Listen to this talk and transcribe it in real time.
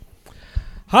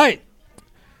はい。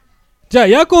じゃあ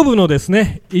ヤコブのです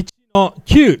ね、1の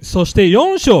9、そして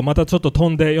4章またちょっと飛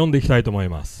んで読んでいきたいと思い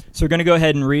ます。So we're going to go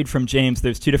ahead and read from James.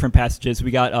 There's two different passages.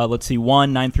 We got, let's see,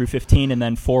 1, 9 through 15, and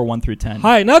then 4, 1 through 10.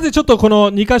 はい。なぜちょっとこ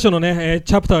の2箇所のね、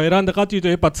チャプターを選んだかというと、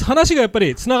やっぱ話がやっぱ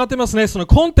りつながってますね。その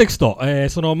コンテクスト、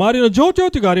その周りの状況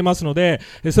というのがありますので、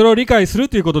それを理解する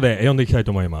ということで読んでいきたい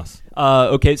と思います。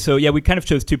Okay, so yeah, we kind of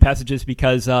chose two passages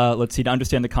because, let's see, to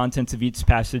understand the contents of each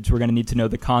passage, we're going to need to know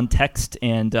the context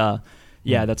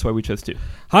and...Yeah, that's why we chose to.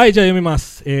 はい、じゃあ読みま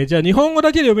す。じゃあ日本語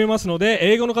だけで読みますので、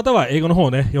英語の方は英語の方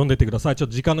をね、読んでいってください。ちょっ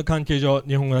と時間の関係上、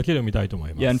日本語だけで読みたいと思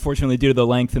います。Yeah, unfortunately, due to the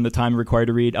length and the time required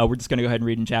to read, we're just going to go ahead and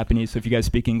read in Japanese. So if you guys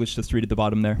speak English, just read at the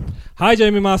bottom there. はい、じゃあ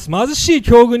読みます。貧しい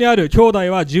境遇にある兄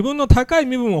弟は自分の高い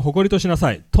身分を誇りとしな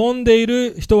さい。飛んでい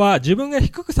る人は自分が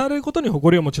低くされることに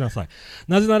誇りを持ちなさい。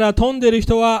なぜなら飛んでいる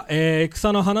人は、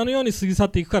草の花のように過ぎ去っ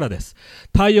ていくからです。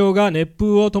太陽が熱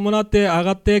風を伴って上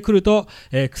がってくると、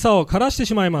草を枯らして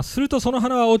しまいます。するとその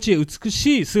花は落ち、美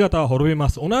しい姿は滅びま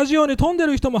す。同じように飛んでい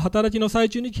る人も働きの最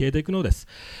中に消えていくのです。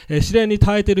試練に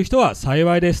耐えている人は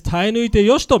幸いです。耐え抜いて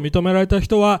よしと認められた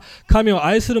人は神を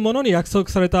愛する者に約束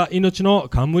された命の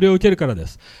冠を受けるからで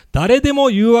す。誰で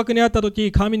も誘惑にあったとき、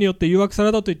神によって誘惑さ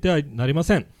れたと言ってはなりま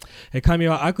せん。神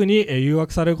は悪に誘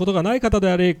惑されることがない方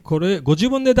であり、ご自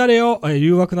分で誰を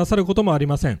誘惑なさることもあり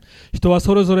ません。人は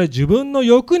それぞれ自分の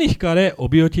欲に惹かれ、お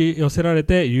びき寄せられ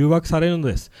て誘惑されるの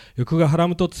です。欲がはら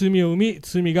むと罪を生み、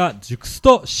罪が熟す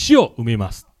と死を生み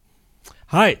ます。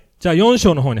はい。じゃあ4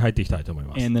章の方に入っていきたいと思い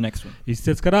ます。1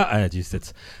節から10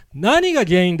節。何が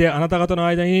原因であなた方の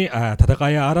間に戦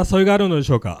いや争いがあるので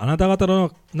しょうか。あなた方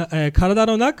の体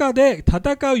の中で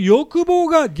戦う欲望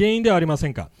が原因ではありませ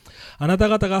んか。あなた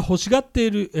方が欲しがってい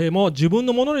る、も自分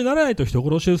のものにならないと人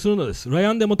殺しをするのです。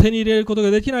悩んでも手に入れることが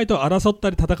できないと争っ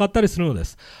たり戦ったりするので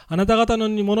す。あなた方の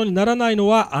ものにならないの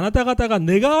はあなた方が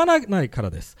願わないから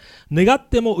です。願っ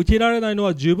ても受けられないの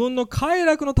は自分の快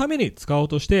楽のために使おう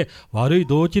として悪い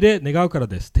動機で願うから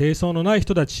です。低層のない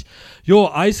人たち、世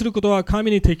を愛することは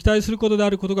神に敵対することであ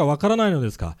ることがわからないの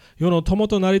ですか。世の友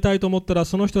となりたいと思ったら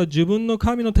その人は自分の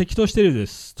神の敵としているので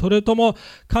す。それとも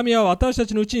神は私た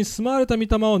ちのうちに住まわれた御霊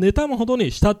を妬むほど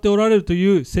に慕っておられると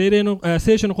いう聖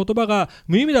書の言葉が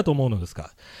無意味だと思うのです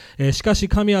か。しかし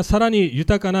神はさらに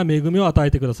豊かな恵みを与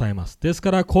えてくださいます。です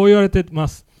からこう言われていま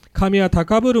す。神は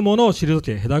高ぶる者を退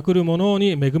け、隔くる者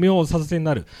に恵みをお授けに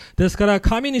なる。ですから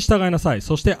神に従いなさい。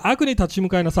そして悪に立ち向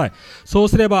かいなさい。そう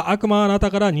すれば悪魔はあな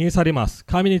たから逃げ去ります。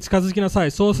神に近づきなさ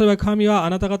い。そうすれば神はあ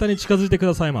なた方に近づいてく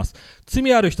ださいます。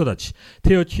罪ある人たち、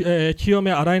手を、清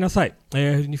め洗いなさい。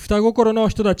双心の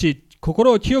人たち、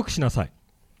心を清くしなさい。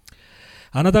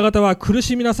あなた方は苦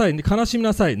しみなさい、悲しみ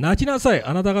なさい、泣きなさい。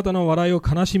あなた方の笑いを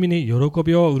悲しみに、喜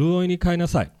びを潤いに変えな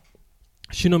さい。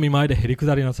主の御前でへり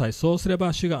下りなさい。そうすれ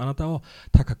ば主があなたを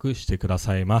高くしてくだ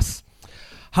さいます。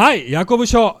はい、ヤコブ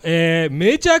書、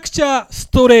めちゃくちゃス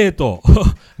トレート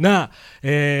な、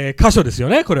箇所ですよ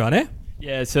ね、これはね。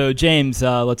Yeah, so James,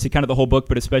 let's see, kind of the whole book,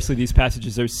 but especially these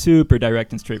passages are super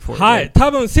direct and straightforward. はい、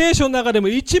多分聖書の中でも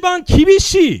一番厳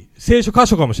しい聖書箇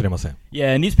所かもしれません。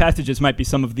Yeah, and these passages might be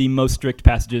some of the most strict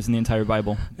passages in the entire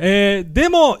Bible. で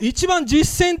も一番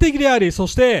実践的であり、そ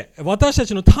して私た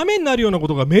ちのためになるようなこ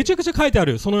とがめちゃくちゃ書いてあ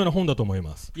る、そのような本だと思い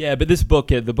ます。Yeah, but this book,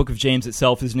 the book of James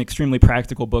itself, is an extremely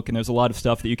practical book, and there's a lot of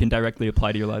stuff that you can directly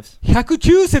apply to your lives.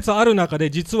 109節ある中で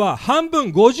実は半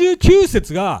分59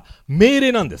節が命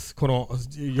令なんです。この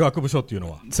ヤコブ書っていう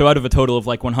のは。So out of a total of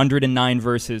like 109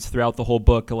 verses throughout the whole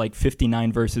book, like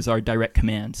 59 verses are direct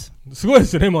commands. すごいで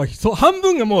すよね。もう半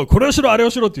分がもうこれをしろあれを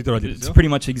しろって言ってるわけですよ。It's pretty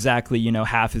much exactly,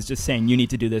 half is just saying you need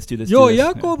to do this, do this, do this.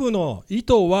 ヤコブの意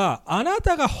図はあな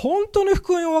たが本当に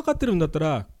福音を分かってるんだった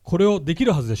らこれをでき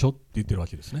るはずでしょって言ってるわ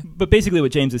けですね。But basically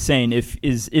what James is saying,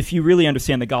 if you really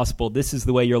understand the gospel, this is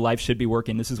the way your life should be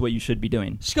working, this is what you should be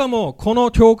doing. しかもこ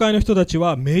の教会の人たち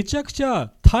はめちゃくち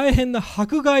ゃ大変な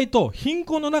迫害と貧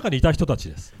困の中にいた人たち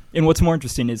です。And what's more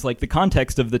interesting is like the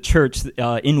context of the church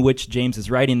in which James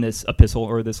is writing this epistle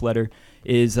or this letter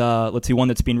is, let's see, one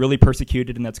that's been really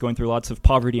persecuted and that's going through lots of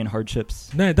poverty and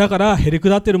hardships. ね、だからへりく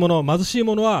だっている者、貧しい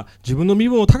者は自分の身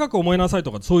分を高く思いなさい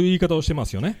とかそういう言い方をしてま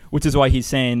すよね。Which is why he's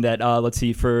saying that, let's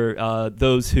see, for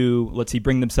those who, let's see,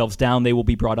 bring themselves down, they will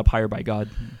be brought up higher by God.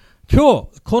 今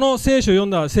日この聖書を読ん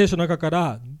だ聖書の中か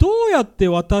らどうやって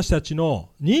私たちの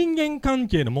人間関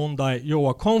係の問題、要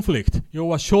はコンフリクト、要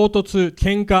は衝突、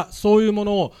喧嘩、そういうも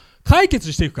のを解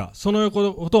決していくか、その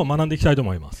ことを学んでいきたいと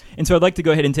思います。And so I'd like to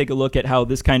go ahead and take a look at how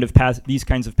these kinds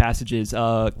of passages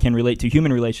can relate to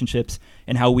human relationships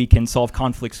and how we can solve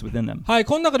conflicts within them. はい、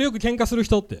この中でよく喧嘩する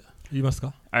人って言います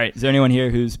か？ All right, is there anyone here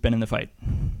who's been in the fight?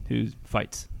 Who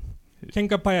fights? 喧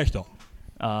嘩っ早い人。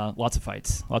Lots of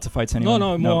fights. Lots of fights. No,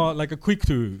 Anyone? more like a quick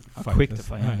to fight. Quick to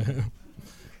fight.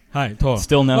 はい、と。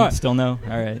 Still no. はい Still no.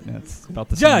 All right. That's about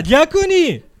the じゃあ same. 逆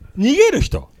に逃げる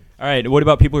人。 All right. What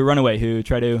about people who run away, who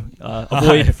try to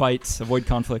avoid fights, avoid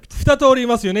conflict? 二通りい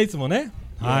ますよね、いつもね。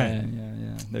は Yeah, い。 yeah.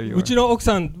 There you う are. ちの奥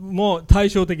さんも対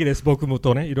照的です。僕も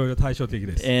とね、いろいろ対照的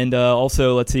です。 And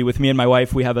also, let's see, with me and my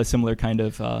wife, we have a similar kind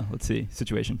of, let's see,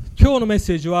 situation. 今日のメッ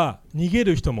セージは逃げ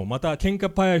る人もまた喧嘩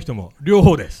っ早い人も両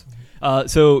方です。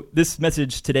 So this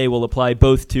message today will apply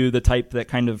both to the type that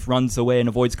kind of runs away and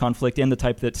avoids conflict and the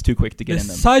type that's too quick to で get in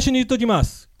them. 最初に言っときま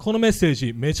す。このメッセー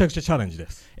ジめちゃくちゃチャレンジで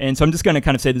す。 And so I'm just going to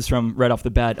kind of say this from right off the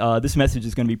bat. This message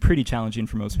is going to be pretty challenging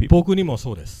for most people, 僕にも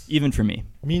そうです。 even for me.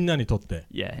 みんなにとって。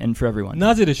 Yeah, and for everyone.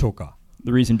 なぜでしょうか。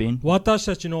 The reason being, 私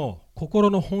たちの心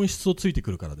の本質をついて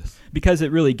くるからです。 because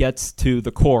it really gets to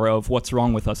the core of what's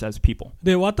wrong with us as people.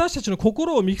 で、私たちの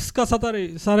心を見透かさ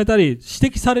れたり指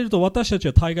摘されると私たち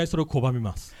は大概それを拒み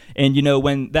ます。 And you know,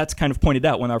 when that's kind of pointed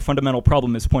out, when our fundamental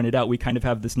problem is pointed out, we kind of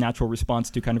have this natural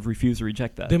response to kind of refuse or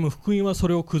reject that. でも福音はそ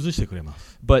れを崩してくれま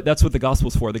す。 But that's what the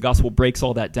gospel's for. The gospel breaks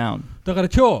all that down. だから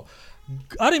今日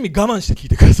ある意味我慢して聞い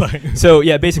てください。 So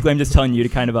yeah, basically I'm just telling you to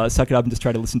kind of suck it up and just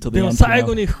try to listen till the でも end. 最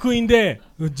後に福音で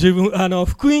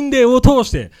福音でを通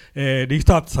して、リフ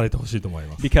トアップされてほしいと思い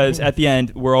ます。 Because at the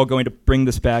end, we're all going to bring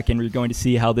this back and we're going to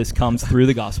see how this comes through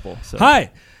the gospel. So. は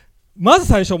い。まず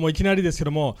最初もいきなりですけ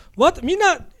ども、みん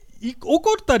な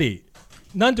怒ったり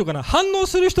なんていうかな反応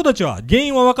する人たちは原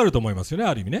因はわかると思いますよね、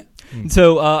ある意味ね。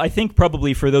So I think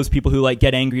probably for those people who like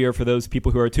get angry or for those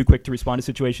people who are too quick to respond to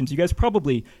situations, you guys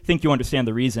probably think you understand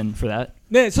the reason for that.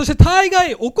 で、そして大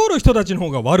概怒る人たちの方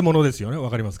が悪者ですよね。わ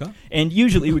かりますか？ And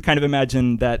usually we kind of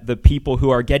imagine that the people who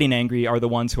are getting angry are the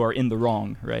ones who are in the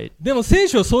wrong, right? でも聖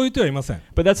書はそう言ってはいません。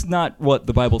 But that's not what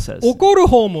the Bible says. 怒る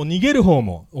方も逃げる方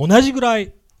も同じぐら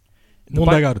い問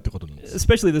題があるってことなんです。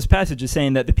 Especially this passage is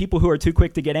saying that the people who are too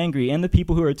quick to get angry and the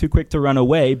people who are too quick to run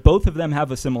away, both of them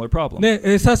have a similar problem.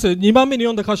 ね、さす2番目に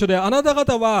読んだ箇所であなた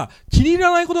方は気に入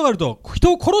らないことがあると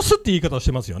人を殺すって言い方をし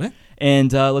てますよね。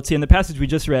 And let's see, in the passage we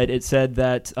just read, it said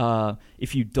that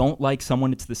if you don't like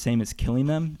someone, it's the same as killing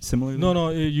them, similarly.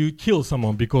 No, you kill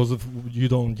someone because of you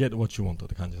don't get what you want っ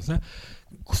て感じですね。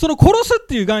その殺すっ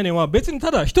ていう概念は別に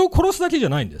ただ人を殺すだけじゃ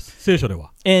ないんです。聖書で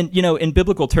は。 And you know, in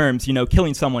biblical terms, you know,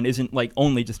 killing someone isn't like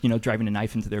only just, you know, driving a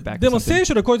knife into their back. で Or も something. 聖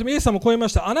書でこうやってイエスさんもこう言いま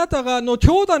した。あなたがの兄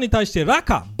弟に対してラ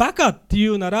カ、バカってい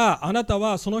うなら、あなた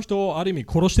はその人をある意味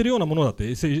殺してるようなものだって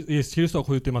イエス・キリストは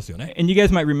こう言ってますよね。 And you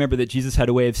guys might remember that Jesus had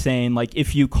a way of saying, like,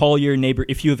 if you call your neighbor,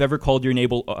 if you have ever called your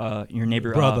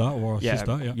neighbor, brother or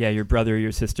sister, yeah, your brother or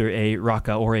your sister, a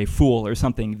raka or a fool or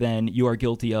something, then you are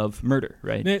guilty of murder,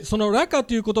 right? ね、そのラカ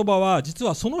という言葉は実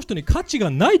はその人に価値が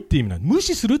ないっていう意味なんです。無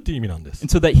視するっていう意味なんです。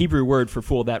 And so that Hebrew word for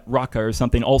fool, that raka or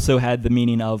something, also had the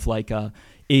meaning of like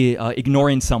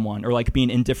ignoring someone or like being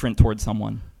indifferent towards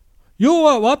someone. 要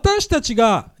は私たち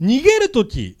が逃げると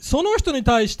き、その人に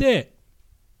対して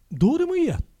どうでもいい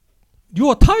や。要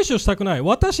は対処したくない。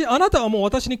あなたはもう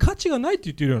私に価値がないって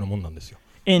言っているようなもんなんですよ。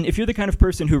 And if you're the kind of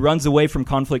person who runs away from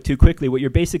conflict too quickly, what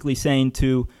you're basically saying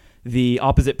to the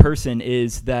opposite person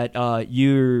is that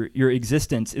your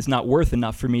existence is not worth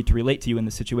enough for me to relate to you in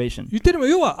this situation. 言ってるのも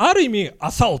要はある意味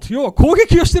アサルト、要は攻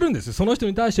撃をしてるんですよ。その人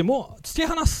に対してもう突き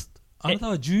放す。あなた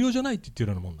は重要じゃないって言ってる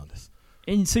ようなもんなんです。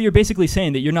 And so you're basically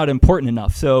saying that you're not important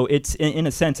enough. So it's in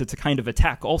a sense, it's a kind of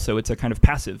attack also. It's a kind of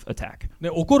passive attack.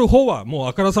 で怒る方はもう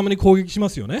あからさまに攻撃しま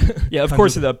すよね。Yeah, of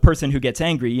course, the person who gets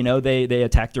angry, you know, they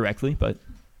attack directly, but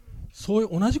そうい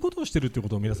う同じことをしてるってこ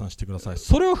とを皆さん知ってください。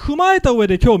それを踏まえた上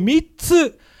で今日3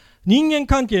つ人間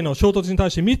関係の衝突に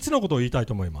対して3つのことを言いたい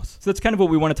と思います。 So that's kind of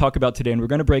what we want to talk about today, and we're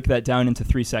going to break that down into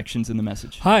 3 sections in the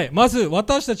message. はい、まず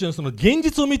私たちのその現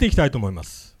実を見ていきたいと思いま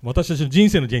す。私たちの人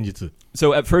生の現実。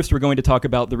 So at first, we're going to talk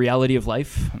about the reality of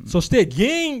life, そして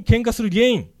喧嘩する原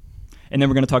因。 and then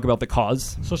we're going to talk about the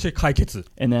cause, そして解決。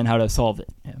 and then how to solve it.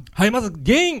 Yeah. はい、まず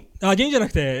原因じゃな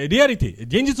くてリアリティ、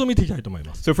現実を見ていきたいと思い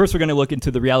ます。 So first, we're going to look into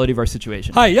the reality of our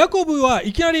situation. はい、ヤコブは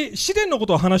いきなり試練のこ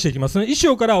とを話していきますね。一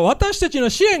章から私たちには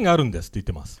試練があるんですって言っ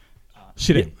てます。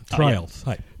試練、trials。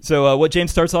はい。So what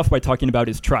James starts off by talking about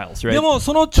is trials, right? でも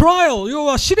その trial、要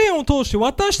は試練を通して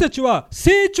私たちは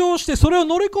成長してそれを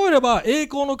乗り越えれば栄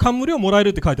光の冠をもらえる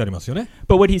って書いてありますよね。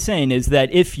But what he's saying is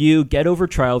that if you get over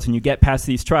trials and you get past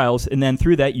these trials, and then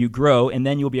through that you grow, and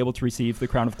then you'll be able to receive the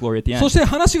crown of glory at the そ end. して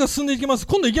話が進んでいきます。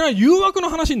今度いきなり誘惑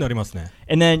の話になりますね。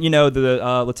And then, you know,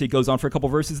 let's see, it goes on for a couple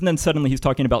verses, and then suddenly he's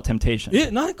talking about temptation.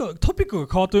 何かトピック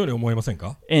が変わったように思いません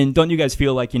か？ And don't you guys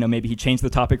feel like, you know, maybe he changed the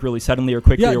topic really suddenly or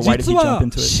quickly, いや、 or why did 実 he jump は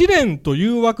into it? 試練と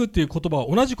誘惑っていう言葉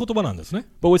は同じ言葉なんですね。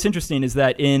 But what's interesting is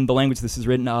that in the language this is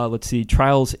written, let's see,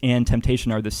 trials and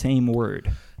temptation are the same word.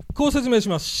 こう説明し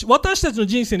ます。私たちの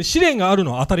人生に試練がある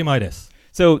のは当たり前です。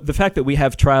 So the fact that we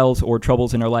have trials or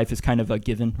troubles in our life is kind of a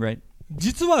given, right?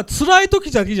 実は辛い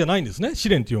時だけじゃないんですね、試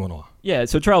練というものは。 Yeah,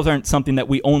 so trials aren't something that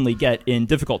we only get in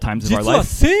difficult times of 実 our は life.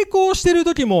 成功している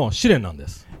時も試練なんで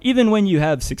す。 Even when you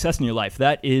have success in your life,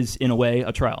 that is, in a way,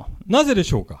 a trial. なぜで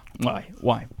しょうか。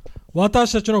 Why?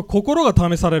 私たちの心が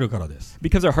試されるからです。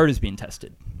 Because our heart is being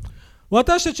tested.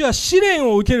 私たちは試練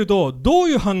を受けるとどう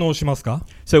いう反応をしますか。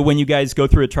 So when you guys go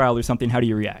through a trial or something, how do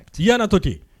you react? 嫌な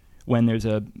時。 When there's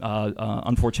a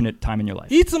unfortunate time in your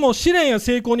life. いつも試練や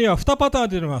成功には2パターン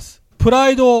出てます。プラ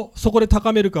イドをそこで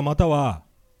高めるか、または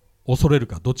恐れる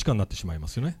か、どっちかになってしまいま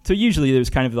すよね。 So usually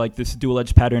there's kind of like this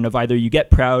dual-edged pattern of either you get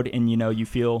proud and you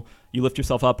feel you lift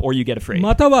yourself up, or you get afraid.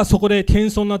 またはそこで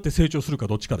謙遜になって成長するか、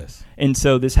どっちかです。 And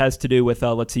so this has to do with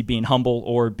let's see, being humble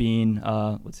or being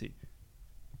let's see.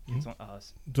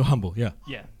 humble, yeah.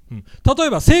 Yeah. 例え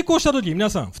ば成功した時、皆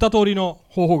さん2通りの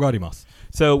方法があります。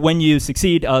 So when you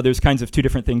succeed, there's kinds of two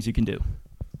different things you can do.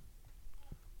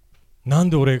 な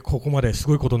んで俺ここまです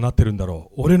ごいことになってるんだ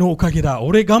ろう。俺のおかげだ。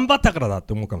俺頑張ったからだっ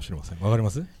て思うかもしれません。わかりま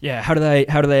す？ Yeah, how did I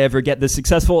ever get this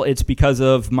successful? It's because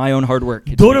of my own hard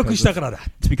work. 努力したからだ。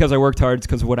It's because I worked hard. It's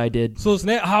because of what I did. そうです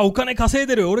ね。お金稼い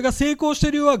でる。俺が成功して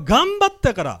る理由は頑張っ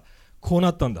たからこう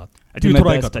なったんだ。 I とい did う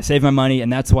my 捉え best. 方。 I saved my money,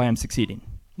 and that's why I'm succeeding.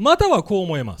 またはこう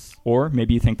思えます。 Or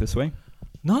maybe you think this way.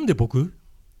 なんで僕？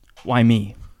 Why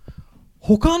me?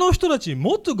 他の人たち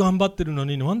もっと頑張ってるの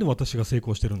になんで私が成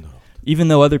功してるんだろう。 Even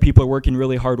though other people are working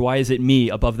really hard, why is it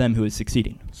me above them who is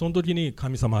succeeding? その時に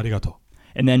神様ありがと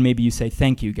う。 And then maybe you say,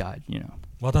 thank you, God,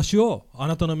 私をあ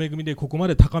なたの恵みでここま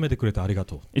で高めてくれてありが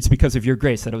とう。 It's because of your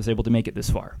grace that I was able to make it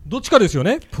this far. どっちかですよ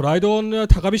ね。プライドの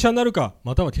高飛車になるか、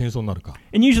または謙遜になるか。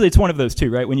 And usually it's one of those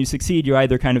two, right? When you succeed, you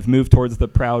either kind of move towards the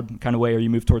proud kind of way or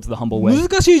you move towards the humble way.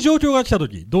 難しい状況が来た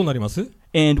時、どうなります？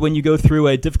 And when you go through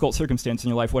a difficult circumstance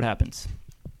in your life, what happens?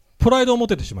 プライドを持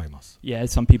ててしまいます。 Yeah,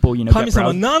 some people, get 神様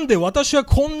proud. なんで私は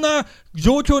こんな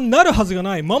状況になるはずが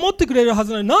ない、守ってくれるは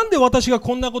ずない、なんで私が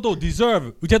こんなことを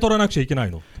deserve 受け取らなくちゃいけな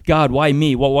いの。 God, why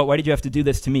me? Why did you have to do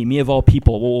this to me? Me of all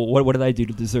people. What did I do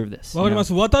to deserve this? わかりま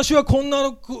す。私はこんな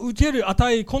の受ける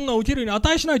値、こんな受けるに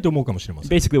値しないと思うかもしれませ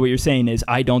ん。 Basically what you're saying is,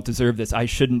 I don't deserve this. I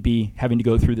shouldn't be having to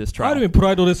go through this ある trial. 意味プ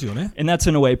ライドですよね。 And that's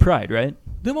in a way pride, right?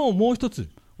 でももう一つ、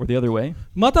 Or the other way.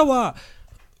 または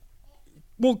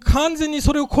もう完全に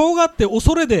それを怖がって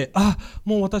恐れで、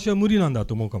もう私は無理なんだ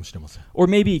と思うかもしれません。 Or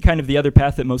maybe kind of the other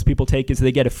path that most people take is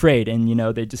they get afraid and,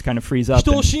 they just kind of freeze up.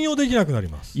 人を And, 信用できなくなり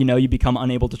ます。 you become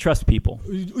unable to trust people.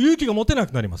 勇気が持てな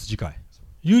くなります。次回。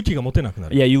勇気が持てなくな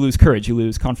る。 Yeah, you lose courage. You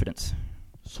lose confidence.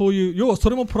 そういう、要はそ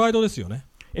れもプライドですよね。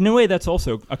 In a way, that's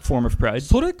also a form of pride.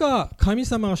 それか神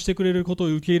様がしてくれることを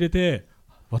受け入れて、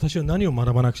私は何を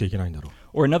学ばなくちゃいけないんだろう。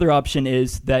 Or another option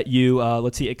is that you,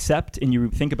 accept and you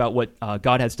think about what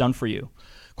God has done for you.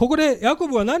 ここでヤコ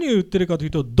ブは何を言ってるかとい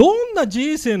うと、どんな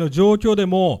人生の状況で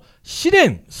も試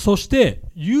練、そして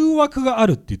誘惑があ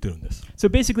るって言ってるんです。 So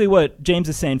basically what James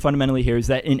is saying fundamentally here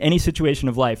is that in any situation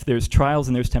of life, there's trials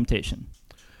and there's temptation.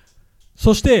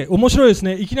 そして面白いです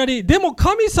ね。いきなり、でも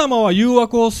神様は誘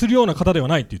惑をするような方では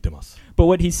ないって言ってます。 But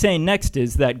what he's saying next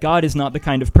is that God is not the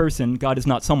kind of person, God is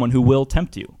not someone who will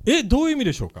tempt you. どういう意味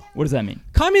でしょうか。 What does that mean?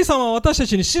 神様は私た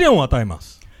ちに試練を与えま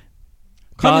す。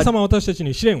神様は私たち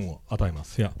に試練を与えま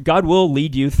す。God will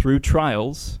lead you through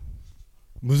trials.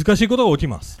 難しいことが起き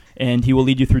ます。 And he will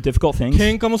lead you through difficult things.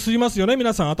 喧嘩もすりますよね。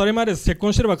皆さん当たり前です。結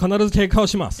婚してれば必ず喧嘩を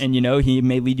します。 And he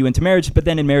may lead you into marriage, but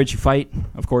then in marriage you fight,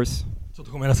 of course. ちょっ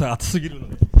とごめんなさい。暑すぎるの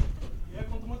で。エア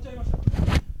コン止まっちゃいました。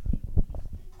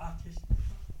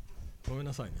ごめん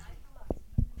なさいね。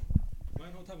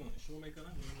前の多分照明かな。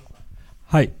ごめんなさい。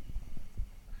はい。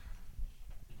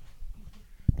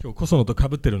今日コソノと被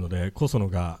ってるので、コソノ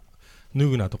が脱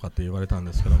ぐなとかって言われたん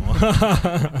ですけども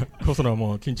コソノは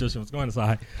もう緊張してます。ごめんな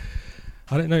さい。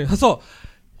あれそう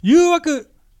誘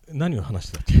惑何を話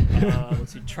してたっけlet's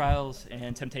see, trials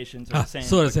and temptations are the same.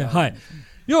 そうですね。はい。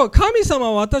要は神様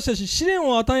は私たち試練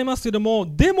を与えますけども、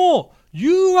でも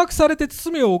誘惑されて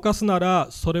罪を犯すなら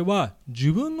それは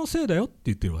自分のせいだよって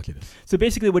言ってるわけです。 So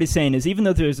basically what he's saying is even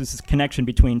though there's this connection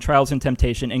between trials and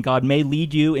temptation and God may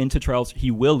lead you into trials, he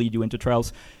will lead you into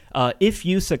trials. If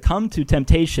you succumb to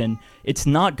temptation, it's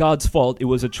not God's fault. It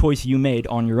was a choice you made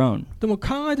on your own. でも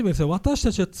考えてみてください。私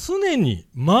たちは常に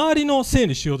周りのせい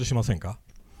にしようとしませんか？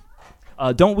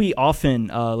 Don't we often,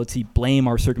 let's see, blame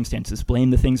our circumstances,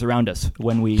 blame the things around us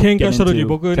when we 喧 get 嘩した時 into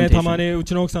僕ねたま temptation? にう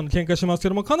ちの奥さんと喧嘩しますけ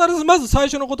ども必ずまず最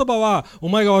初の言葉はお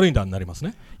前が悪いんだになります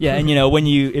ね Yeah, and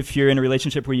if you're in a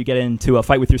relationship where you get into a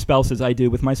fight with your spouse, as I do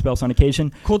with my spouse on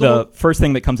occasion, 子供 the first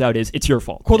thing that comes out is, it's your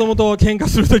fault. 子供と喧嘩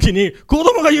する時に子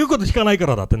供が言うこと聞かないか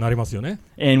らだってなりますよね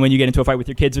And when you get into a fight with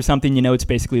your kids or something, it's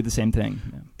basically the same thing.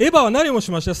 エヴァは何を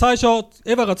しました最初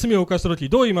エヴァが罪を犯した時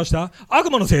どう言いました悪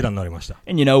魔のせいだになりました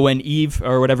And when Eve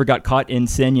or whatever got caught in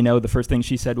sin, the first thing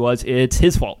she said was, it's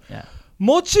his fault. Yeah.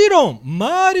 もちろん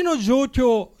周りの状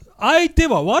況相手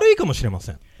は悪いかもしれま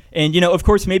せん And, of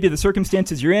course, maybe the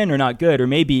circumstances you're in are not good, or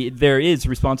maybe there is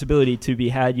responsibility to be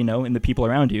had, in the people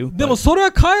around you. でもそれ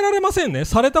は変えられませんね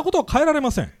されたことは変えられ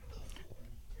ません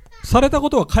されたこ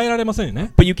とは変えられませんよ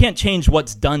ね But you can't change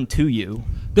what's done to you,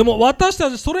 でも私た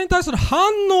ちそれに対する反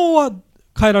応は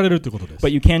変えられるということです but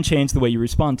you can change the way you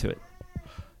respond to it.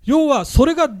 要はそ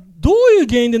れがどういう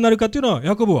原因でなるかというのは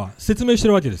ヤコブは説明してい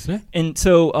るわけですね And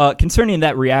so, concerning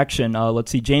that reaction,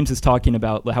 let's see, James is talking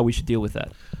about how we should deal with that.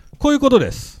 こういうこと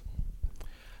です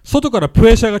外からプ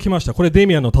レッシャーが来ましたこれデ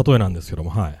ミアンの例えなんですけど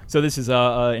もはい So this is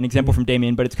an example from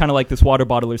Damien, but it's kind of like this water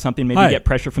bottle or something. Maybe you get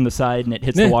pressure from the side and it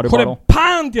hits the ね water これ bottle.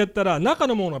 パーンってやったら中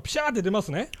のものがピシャーって出ま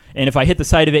すね And if I hit the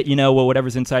side of it,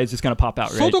 whatever's inside is just going to pop out,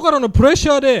 right? 外からのプレッシ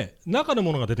ャーで中の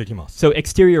ものが出てきます So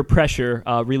exterior pressure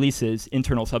releases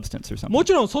internal substance or something. も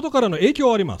ちろん外からの影響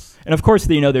はあります And of course,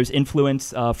 there's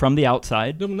influence from the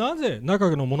outside. でもなぜ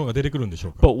中のものが出てくるんでしょ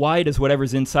うか But why does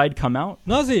whatever's inside come out?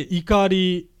 なぜ怒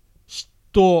り嫉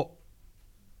妬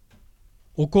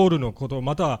怒るのこと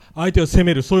または相手を責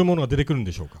めるそういうものが出てくるん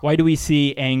でしょうか Why do we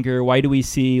see anger? Why do we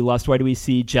see lust? Why do we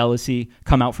see jealousy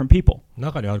come out from people?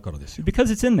 中にあるからですよ Because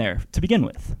it's in there to begin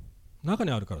with. 中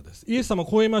にあるからですイエス様は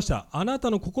こう言いましたあなた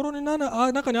の心の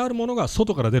中にあるものが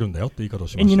外から出るんだよって言い方を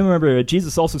しま And した remember,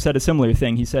 Jesus also said a similar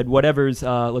thing. He said, whatever's,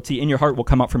 let's see, in your heart will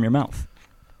come out from your mouth.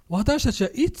 私たちは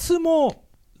いつも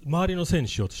周りのせいに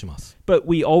しようとします But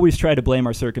we always try to blame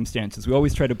our circumstances. We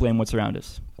always try to blame what's around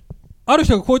us. ある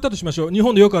人がこう言ったとしましょう日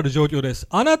本でよくある状況です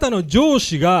あなたの上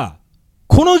司が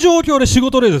この状況で仕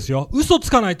事でですよ嘘つ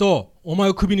かないとお前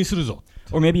をクビにするぞ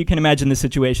Or maybe you can imagine this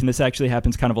situation. This actually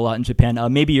happens kind of a lot in Japan.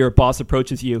 Maybe your boss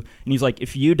approaches you and he's like,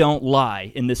 if you don't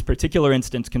lie in this particular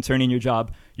instance concerning your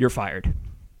job, you're fired.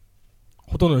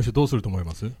 ほとんどの人どうすると思い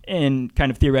ます And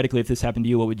kind of theoretically, if this happened to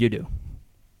you, what would you do?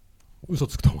 嘘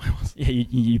つくと思います Yeah,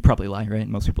 you probably lie, right?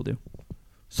 Most people do.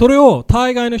 それを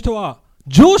大概の人は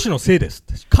上司のせいです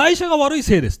会社が悪い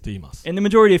せいですって言います And the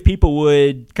majority of people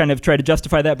would kind of try to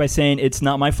justify that by saying, it's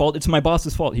not my fault, it's my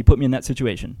boss's fault. He put me in that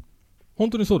situation. 本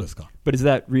当にそうですか But is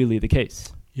that really the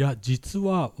case? いや実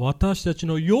は私たち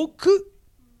の欲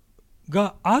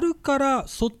があるから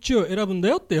そっちを選ぶんだ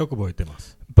よってヤコブは言ってま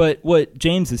す But what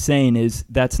James is saying is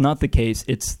that's not the case.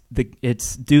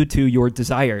 It's due to your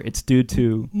desire. It's due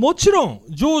to... もちろん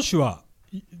上司は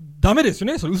ダメですよ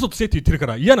ねそれ嘘つけって言ってるか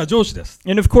ら嫌な上司です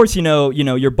And of course,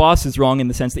 your boss is wrong in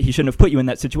the sense that he shouldn't have put you in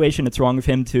that situation. It's wrong of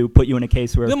him to put you in a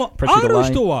case where でも pressure あ to る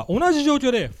lie. 人は同じ状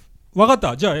況で分かっ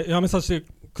たじゃあやめさせて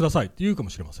くださいって言うかも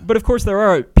しれません But of course, there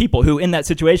are people who in that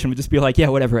situation would just be like, yeah,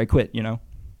 whatever, I quit,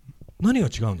 何が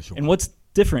違うんでしょう And か what's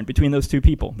different between those two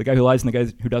people, the guy who lies and the guy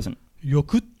who doesn't?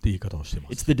 欲って言い方をしていま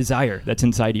It's す the desire that's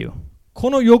inside you. こ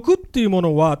の欲っていうも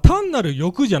のは単なる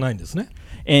欲じゃないんですね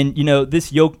And this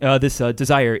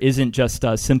desire isn't just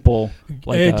simple,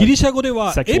 like ギリシャ語で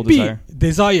は sexual エピ desire.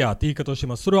 デザイアって言い方をしてい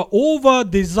ますそれはオーバー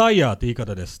デザイアって言い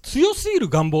方です強すぎる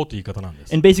願望って言い方なんで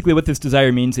す And basically, what this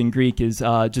desire means in Greek is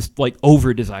just like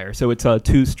over desire. So it's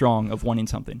too strong of wanting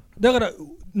something. だから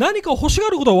何かを欲しが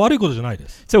ることは悪いことじゃないで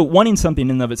す So wanting something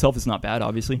in and of itself is not bad,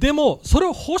 obviously. でもそれを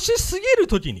欲しすぎる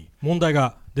ときに問題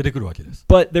が出てくるわけです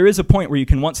But there is a point where you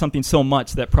can want something so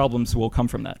much that problems will come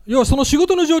from that. 要はその仕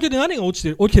事の状況で何が起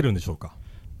きてるんでしょうか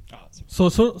そ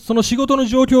の仕事の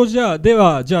状況じ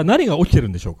ゃあ何が起きてる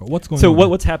んでしょうか What's going So on?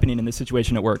 what's happening in this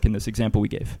situation at work in this example we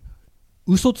gave?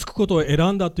 嘘つくことを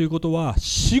選んだということは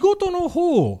仕事の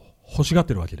方を欲しがっ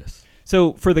てるわけです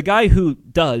So for the guy who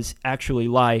does actually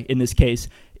lie in this case,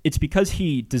 it's because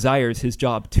he desires his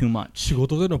job too much. 仕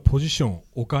事でのポジション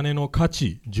お金の価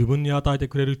値自分に与えて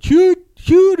くれる給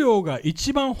料が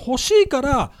一番欲しいか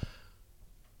ら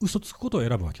嘘つくことを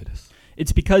選ぶわけです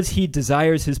It's because he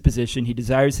desires his position, he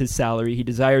desires his salary, he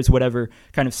desires whatever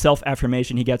kind of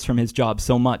self-affirmation he gets from his job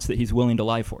so much that he's willing to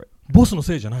lie for it. ボスの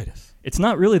せいじゃないです It's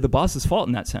not really the boss's fault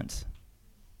in that sense.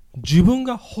 自分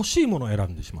が欲しいものを選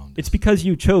んでしまうんです It's because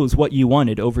you chose what you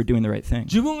wanted over doing the right thing.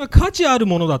 自分が価値ある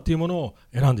ものだっていうものを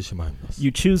選んでしまうんです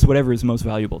You choose whatever is most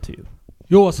valuable to you.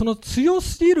 要はその強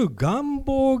すぎる願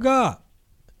望が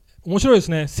面白いで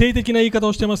すね性的な言い方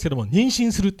をしてますけども妊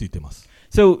娠するって言ってます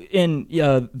So in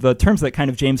the terms that kind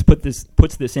of James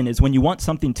puts this in is when you want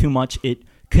something too much, it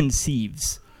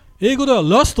conceives. 英語では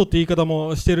ラストって言い方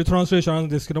もしているトランスレーションなん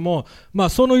ですけども、まあ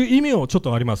その意味もちょっ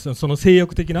とあります。その性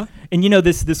欲的な。And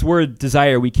this word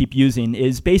desire we keep using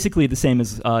is basically the same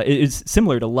as is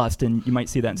similar to lust, and you might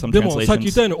see that in some でもさっき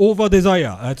言ったようにオーバーデザイ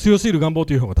ア、強すぎる願望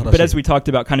という方が正しい。But as we talked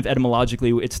about kind of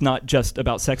etymologically, it's not just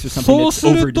about sex or something, そう it's す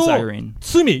る over と desiring.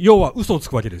 罪、要は嘘をつ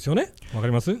くわけですよね。わか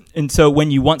ります？ And so when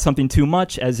you want something too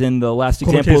much, as in the last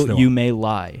このケースで example, は。 you may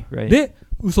lie, right? で、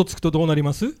嘘つくとどうなり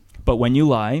ます？ But when you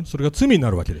lie, それが罪に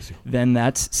なるわけですよ。 then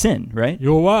that's sin, right?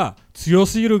 要は強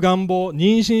すぎる願望、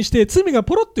妊娠して罪が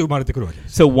ポロって生まれてくるわけで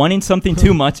す。So wanting something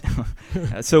too much,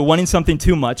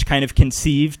 kind of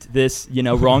conceived this,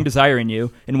 wrong desire in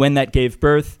you, and when that gave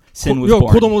birth, sin was 要は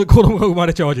born. 子供が生ま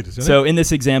れちゃうわけですよね。 So in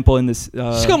this example, in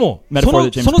this しかも metaphor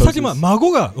that James その先は poses,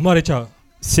 孫が生まれちゃう。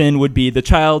 sin would be the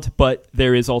child, but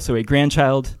there is also a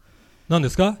grandchild, 何で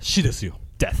すか？死ですよ。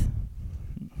 death.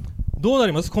 どうな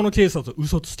ります？このケースだと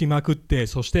嘘つきまくって、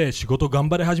そして仕事頑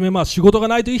張り始めます。仕事が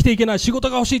ないと生きていけない。仕事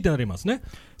が欲しいってなりますね。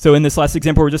 So in this last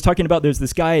example we're just talking about, there's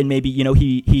this guy and maybe,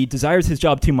 he desires his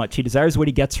job too much. He desires what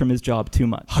he gets from his job too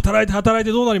much. 働い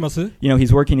てどうなります？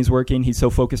 He's working, he's so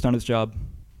focused on his job.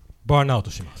 バーンアウト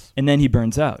します。 And then he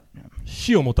burns out,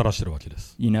 死をもたらしてるわけで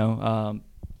す。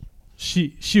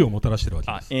死をもたらしてるわ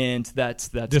けです。 and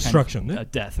that's Destruction, kind of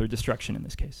death or destruction in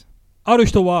this case. ある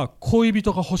人は恋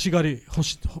人が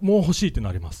もう欲しいって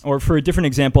なります。 Or for a different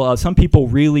example, some people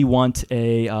really want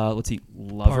a,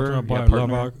 lover.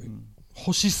 Partner.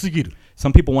 欲しすぎる。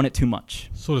Some people want it too much.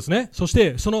 そうですね。そし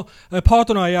てそのパー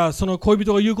トナーやその恋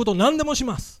人が言うことを何でもし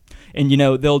ます。 And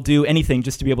they'll do anything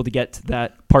just to be able to get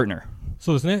that partner.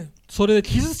 そうですね。それで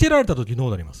傷つけられた時どう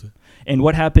なります？ And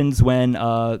what happens when,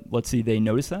 they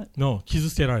notice that? No, 傷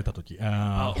つけられた時、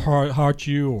hurt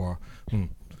you or、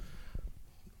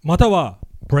または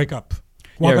break up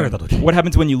別れた時。What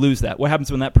happens when you lose that? What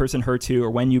happens when that person hurts you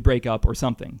or when you break up or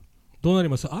something? どうなり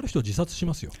ます？ある人自殺し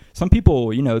ますよ。 Some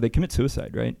people, they commit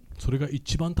suicide, right? それが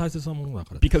一番大切なものだ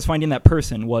から。Because finding that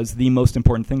person was the most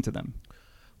important thing to them.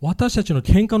 私たちの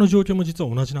喧嘩の状況も実は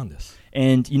同じなんです。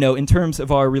And, in terms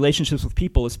of our relationships with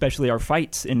people, especially our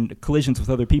fights and collisions with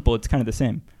other people, it's kind of the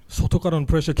same. 外からの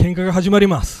プレッシャー、喧嘩が始まり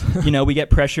ます。We get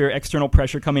pressure, external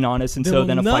pressure coming on us, and so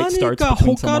then a fight starts 何か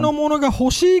between 他の someone. ものが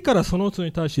欲しいからその人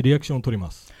に対してリアクションを取り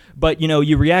ます。But,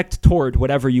 you react toward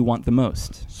whatever you want the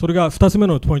most. それが2つ目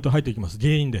のポイントに入っていきます。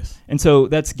原因です。And so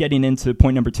that's getting into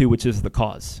point number 2, which is the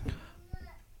cause.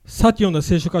 さっき読んだ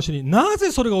聖書箇所にな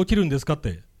ぜそれが起きるんですかっ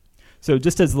て。So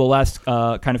just as the last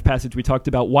kind of passage we talked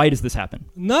about, why does this happen?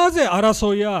 なぜ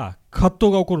争いや葛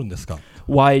藤が起こるんですか？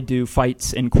 Why do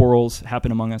fights and quarrels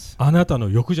happen among us? あなたの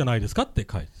欲じゃないですかって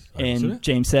書いてあるんですよ And ね。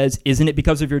 James says, isn't it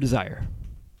because of your desire?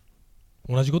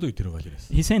 同じこと言ってるわけで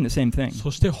す。 He's saying the same thing.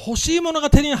 そして欲しいものが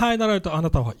手に入らないとあ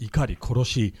なたは怒り殺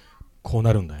しこう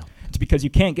なるんだよ。 It's because you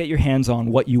can't get your hands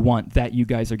on what you want that you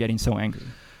guys are getting so angry.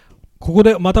 ここ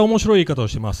でまた面白い言い方を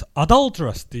してます。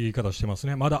adulterous っていう言い方をしてます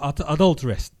ね。まだ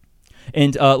adulterous。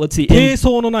 And let's see. 低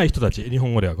層のない人たち。日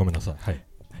本語ではごめんなさい。はい。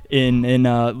In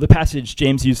the passage,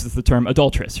 James uses the term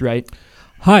adulteress, right?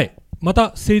 はい。ま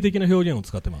た性的な表現を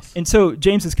使ってます。 And so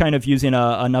James is kind of using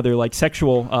another like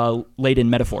sexual laden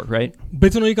metaphor, right?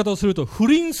 別の言い方をすると不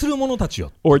倫する者たち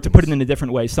よ。 Or to put it in a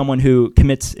different way, someone who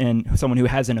commits and someone who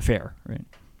has an affair, right?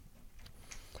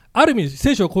 ある意味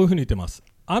聖書はこういうふうに言ってます。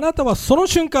あなたはその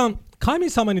瞬間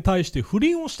神様に対して不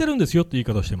倫をしてるんですよって言い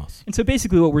方をしてます。 And so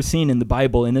basically what we're seeing in the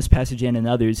Bible, in this passage and in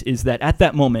others, is that at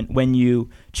that moment when you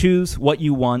choose what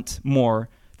you want more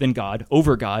than God,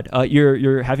 over God,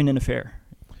 you're having an affair.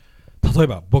 例え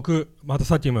ば僕また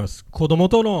さっき言います子供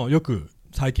とのよく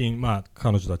最近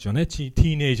彼女たちはねティ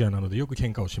ーネイジャーなのでよく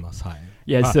喧嘩をします。はい。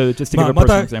Yeah, so just to give a ま personal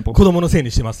た example. 子供のせい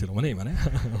にしてますけどもね今ね。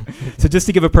So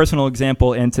just to give a personal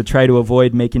example and to try to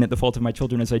avoid making it the fault of my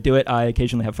children as I do it, I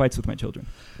occasionally have fights with my children.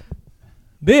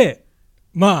 で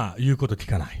言うこと聞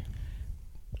かない。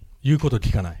言うこと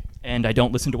聞かない。And I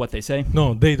don't listen to what they say.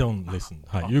 No, they don't listen.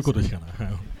 はい。言うこと聞かない。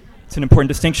It's an important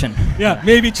distinction. Yeah,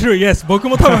 maybe true. Yes. 僕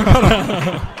も多分分からない。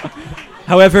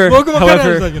However, 僕も分から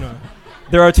ないだけど。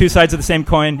there are two sides of the same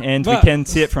coin, and we can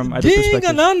see it from either 原因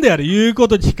が perspective. 何である言うこ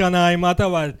と聞かないまた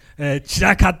は、散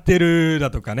らかってるだ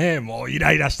とかねもうイ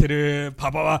ライラしてるパ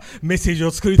パはメッセージ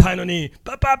を作りたいのに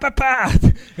パパっ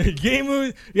てゲー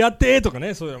ムやってとか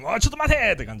ねそういうもうちょっと待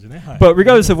てって感じね、はい、But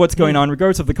regardless of what's going on,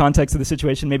 regardless of the context of the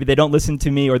situation, maybe they don't listen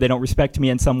to me or they don't respect me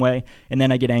in some way, and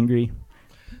then I get angry.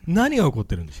 何が起こっ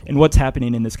てるんでしょう And what's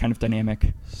happening in this kind of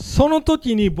dynamic? その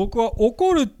時に僕は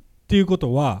怒るっていうこ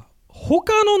とは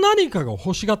他の何かが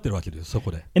欲しがってるわけです、そ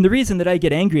こで。 And the reason that I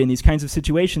get angry in these kinds of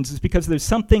situations is because there's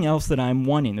something else that I'm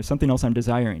wanting. There's something else I'm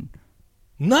desiring.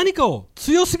 何かを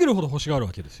強すぎるほど欲しがる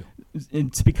わけですよ。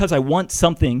 It's because I want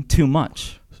something too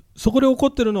much. そこで起こ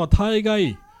ってるのは大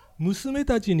概娘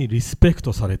たちにリスペク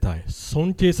トされたい、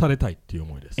尊敬されたいっていう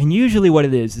思いです。 And usually what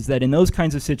it is that in those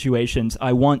kinds of situations,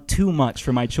 I want too much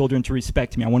for my children to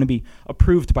respect me. I want to be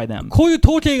approved by them. こういう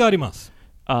統計があります。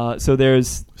So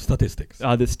there's Statistics.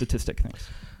 this statistic. Thanks.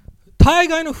 大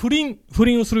概の不倫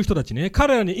をする人たちね、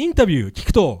彼らにインタビュー聞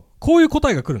くとこういう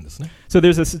答えが来るんですね。 So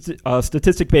there's a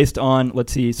statistic based on,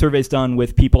 let's see, surveys done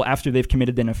with people after they've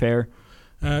committed an affair.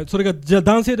 それがじゃあ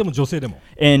男性でも女性でも。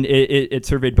 And it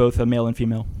surveyed both a male and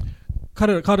female.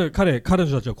 彼女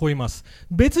たちはこう言います。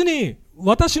別に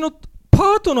私の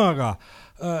パートナーが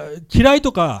嫌い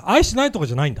とか愛してないとか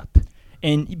じゃないんだって。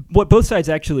 And what both sides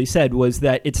actually said was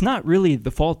that it's not really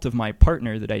the fault of my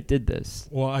partner that I did this.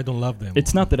 Or I don't love them.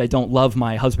 It's not that I don't love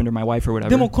my husband or my wife or whatever.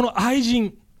 でもこの愛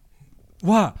人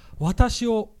は私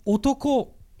を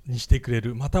男にしてくれ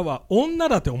る、または女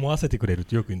だって思わせてくれるっ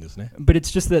てよく言うんですね。 But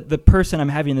it's just that the person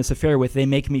I'm having this affair with, they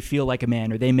make me feel like a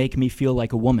man or they make me feel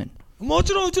like a woman. も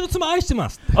ちろんうちの妻愛してま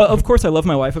す。 Of course I love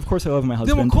my wife. Of course I love my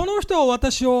でも husband. この人は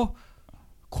私を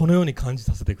このように感じ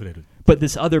させてくれる。 But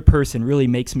this other person really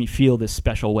makes me feel this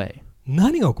special way.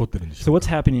 何が起こってるんでし So ょう what's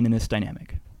happening in this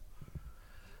dynamic?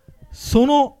 そ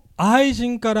の愛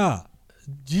人から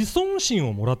自尊心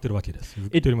をもらってるわけです。言っ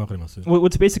てるの分かります？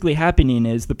 What's basically happening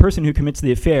is the person who commits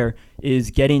the affair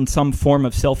is getting some form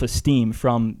of self-esteem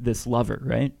from this lover,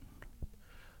 right?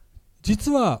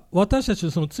 実は私たちの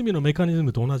その罪のメカニズ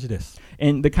ムと同じです。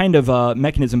 And the kind of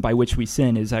mechanism by which we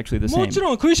sin is actually the も same. ち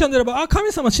ろんクリスチャンであれば、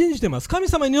神様信じてます。神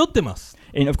様に祈ってます。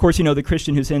 And of course, the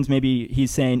Christian who sins, maybe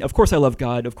he's saying, of course I love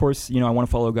God. Of course, I want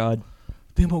to follow God.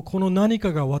 でもこの何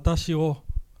かが私を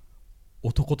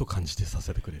男と感じてさ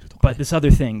せてくれるとか、 But this other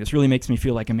thing, this really makes me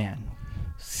feel like a man.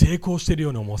 成功しているよ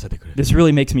うに思わせてくれる。 This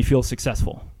really makes me feel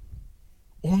successful.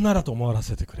 女だと思わ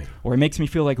せてくれる。 Or it makes me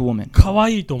feel like a woman. 可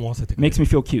愛いと思わせてくれる。 Makes me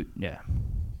feel cute. Yeah.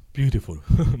 Beautiful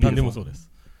何でもそうで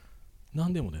す。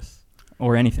何でもです。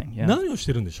 Or anything. Yeah. 何をし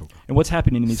てるんでしょうか。 And what's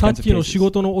happening in these さっ kinds of きの仕 cases?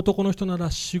 事の男の人なら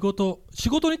仕事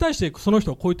に対してその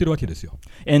人はこう言ってるわけですよ。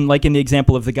 And like in the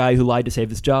example of the guy who lied to save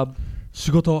his job,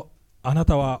 仕事、あな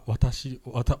たは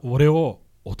俺を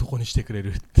男にしてくれ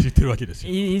るって言ってるわけです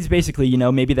よ。 he's basically,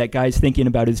 maybe that guy's thinking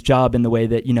about his job in the way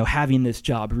that, having this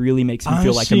job really makes me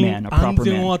feel like a man, a 安 proper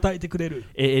全を man. 与えてくれる。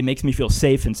 It makes me feel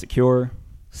safe and secure.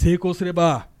 成功すれ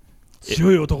ば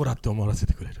強い男だって思わせ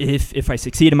てくれる。 If I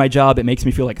succeed in my job, it makes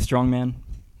me feel like a strong man.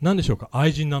 何でしょうか。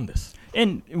愛人なんです。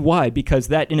 And why? Because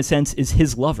that, in a sense, is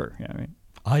his lover. Yeah, right?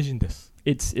 愛人です。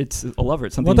 It's a lover.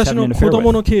 It's something he's 私 having の an 子 affair 供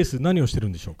with. のケース何をしてる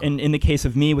んでしょうか。 And in the case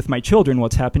of me with my children,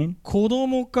 what's happening? 子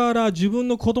供から自分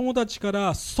の子供たちか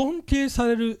ら尊敬さ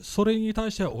れる、それに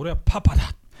対しては俺はパパ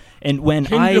だ。 And when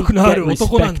権 I 力のあ get る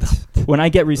男なんだ。 when I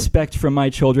get respect from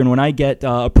my children, when I get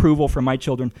approval from my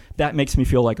children, that makes me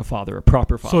feel like a father, a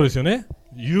proper そう father. ですよね。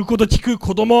言うこと聞く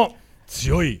子供、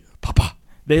強いパパ。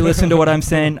 They listen to what I'm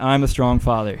saying. I'm a strong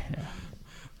father.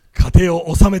 家庭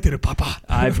を治めてるパパ。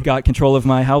 I've got control of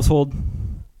my household.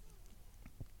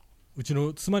 うち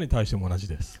の妻に対しても同じ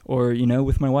です。 Or,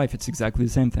 with my wife, it's exactly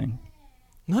the same thing.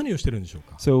 何をしてるんでしょう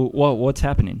か。 So what's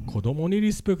happening? 子供に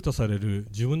リスペクトされる、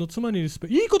自分の妻にリスペ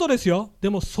クト、いいことですよ。で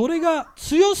もそれが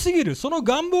強すぎる、その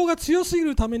願望が強すぎ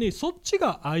るためにそっち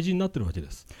が愛人になってるわけで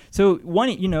す。 So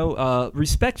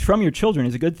respect from your children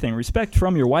is a good thing. Respect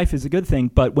from your wife is a good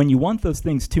thing. But when you want those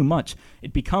things too much,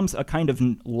 it becomes a kind of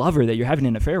lover that you're having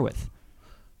an affair with.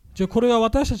 じゃあこれは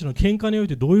私たちの喧嘩におい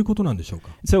てどういうことなんでしょう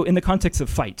か。 So in the context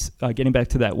of fights, getting back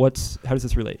to that, how does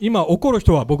this relate? 今怒る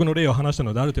人は僕の例を話した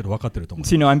のである程度分かってると思う。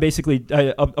 So I'm basically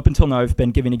up until now I've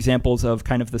been giving examples of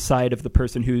kind of the side of the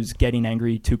person who's getting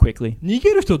angry too quickly. 逃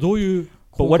げる人はどういう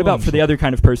But what about for the other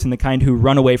kind of person, the kind who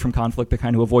run away from conflict, the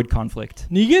kind who avoid conflict?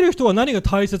 逃げる人は何が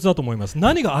大切だと思います。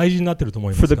何が愛人になってると思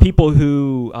いま For す the か。 people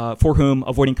for whom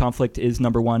avoiding conflict is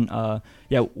number one,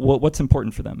 what's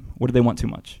important for them? What do they want too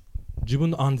much? 自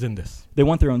分の安全です。 They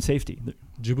want their own safety.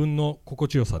 自分の心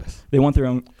地よさです。 They want their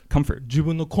own comfort, 自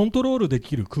分のコントロールで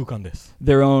きる空間です。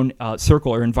 their own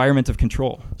circle or environment of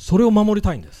control. それを守り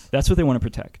たいんです。 That's what they want to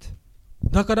protect.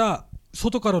 だから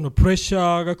外からのプレッシ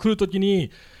ャーが来るときに、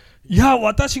いや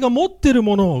私が持ってる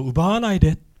ものを奪わないで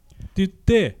って言っ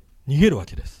て逃げるわ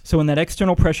けです。 So when that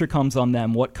external pressure comes on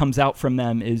them, what comes out from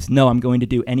them is, no, I'm going to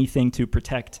do anything to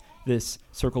protect this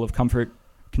circle of comfort.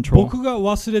 control. 僕が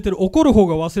忘れてる、怒る方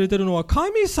が忘れてるのは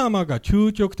神様が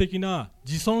究極的な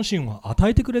自尊心を与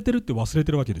えてくれてるって忘れ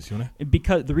てるわけですよね。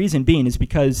Because the reason being is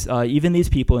because even these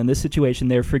people in this situation,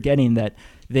 they're forgetting that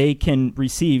they can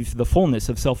receive the fullness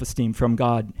of self-esteem from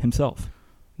God Himself.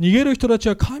 逃げる人たち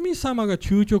は神様が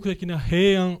究極的な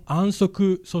平安、安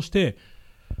息、そして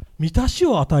満たし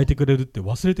を与えてくれるって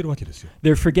忘れてるわけですよ。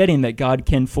They're forgetting that God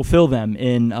can fulfill them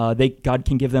in God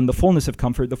can give them the fullness of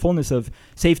comfort, the fullness of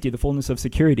safety, the fullness of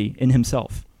security in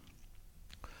Himself.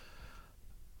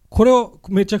 これを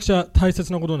めちゃくちゃ大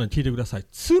切なことなので聞いてください。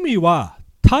罪は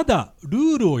ただル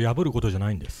ールを破ることじゃ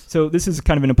ないんです。So this is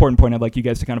kind of an important point I'd like you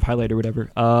guys to kind of highlight or whatever.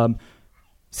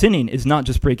 Sinning is not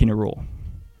just breaking a rule.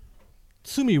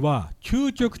 罪は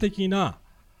究極的な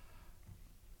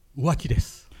浮気で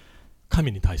す。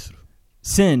神に対する。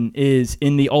Sin is,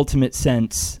 in the ultimate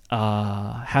sense,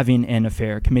 having an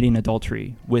affair, committing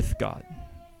adultery with God.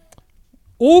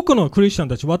 多くのクリスチャン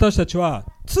たち、私たちは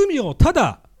罪をた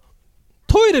だ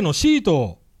トイレのシート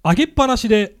を上げっぱなし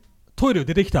でトイレを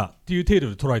出てきたっていう程度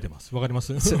で捉えてます。わかりま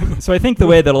す？ So I think the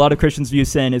way that a lot of Christians view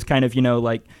sin is kind of,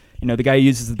 like, the guy who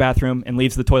uses the bathroom and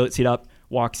leaves the toilet seat up,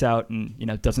 walks out and,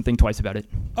 doesn't think twice about it.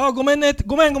 あ、ごめんね、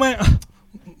ごめん。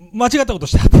間違ったこと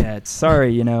した。Yeah, it's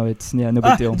sorry, it's no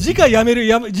big deal. 次回やめる、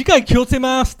次回気をつけ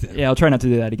ますって。Yeah, I'll try not to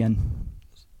do that again.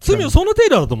 罪をその程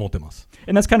度だと思ってます。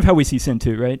And that's kind of how we see sin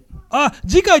too, right? あ、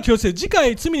次回気をつけ、次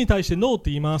回罪に対してノーって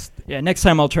言いますって。Yeah, next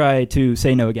time I'll try to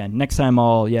say no again. Next time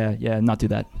I'll, not do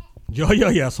that.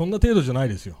 いや、そんな程度じゃない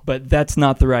ですよ。But that's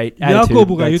not the right attitude. ヤコ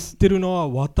ブが言ってるのは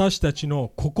私たち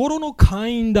の心の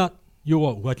会員だ。要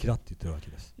は浮気だって言ってるわけ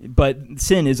です。But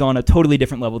sin is on a totally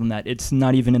different level than that. It's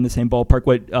not even in the same ballpark.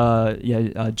 What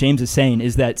James is saying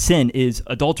is that sin is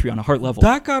adultery on a heart level.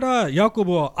 だからヤコ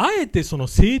ブはあえてその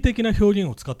性的な表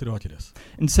現を使ってるわけです。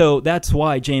And so that's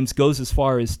why James goes as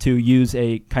far as to use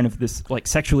a kind of this like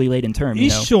sexually laden term.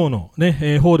 一章の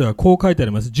ね、方ではこう書いてあ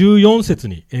ります。14節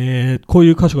に、こう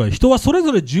いう箇所がある。人はそれ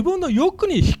ぞれ自分の欲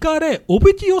に惹かれ、お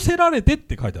びき寄せられてっ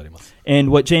て書いてあります。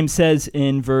And what James says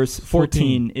in verse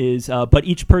 14 is, but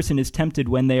each person is tempted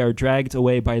when they are dragged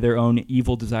away by their own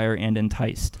evil desire and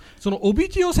enticed. そのおび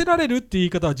き寄せられるって言い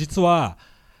方は実は、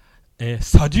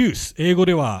サデュース、英語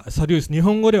ではサデュース、日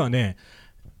本語ではね、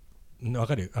わ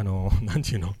かる？なん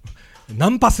ていうの？ナ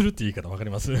ンパするって言い方わかり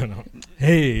ます？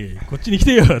へい、こっちに来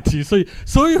てよっていうそう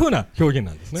いう風な表現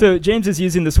なんですね。So James is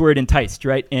using this word enticed,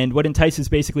 right? And what entice is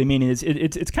basically meaning is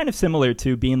it's kind of similar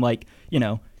to being like,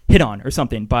 hit on or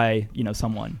something by,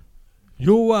 someone.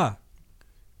 要は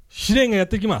試練がやっ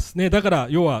てきますね。だから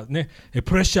要はね、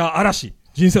プレッシャー嵐、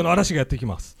人生の嵐がやってき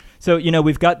ます。So,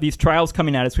 we've got these trials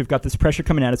coming at us, we've got this pressure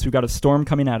coming at us, we've got a storm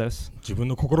coming at us. 自分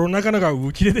の心の中が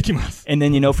浮き出てきます。And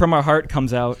then, from our heart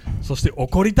comes out. そして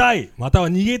怒りたい、または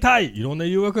逃げたい、いろんな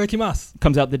誘惑が来ます。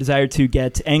Comes out the desire to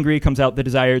get angry, comes out the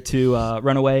desire to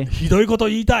run away. ひどいこと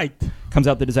言いたい。Comes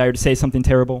out the desire to say something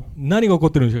terrible. 何が起こ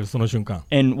ってるんですか、その瞬間。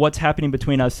And what's happening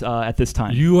between us at this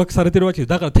time? 誘惑されてるわけです。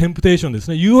だからテンプテーションで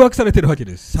すね。誘惑されてるわけ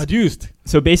です。seduced.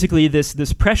 So basically this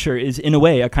pressure is in a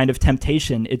way a kind of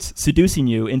temptation. It's seducing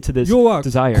you into this 要は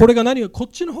desire. これが何がこ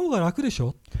っちの方が楽でし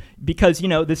ょ。Because,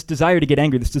 this desire to get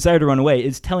angry, this desire to run away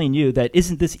is telling you that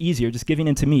isn't this easier? Just giving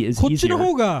in to me is こっちの easier.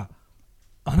 方が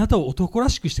あなたを男ら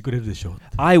しくしてくれるでしょう。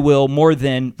I will, more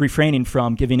than refraining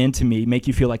from giving in to me, make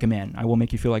you feel like a man. I will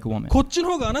make you feel like a woman. こっちの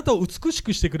方があなたを美し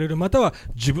くしてくれる、または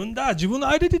自分のア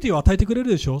イデンティティを与えてくれる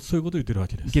でしょう。そういうことを言ってるわ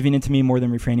けです。Giving in to me more than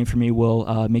refraining from me will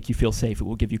make you feel safe. It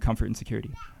will give you comfort and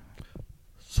security.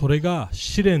 それが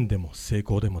試練でも成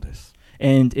功でもです。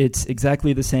And it's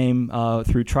exactly the same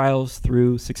through trials,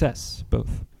 through success, both.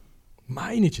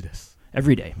 毎日です。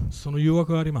Every day. その誘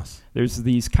惑があります。There's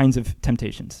these kinds of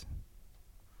temptations.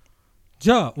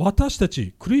 じゃあ私た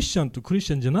ちクリスチャンとクリス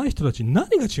チャンじゃない人たち何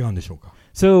が違うんでしょうか。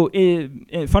 So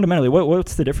fundamentally,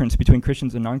 what's the difference between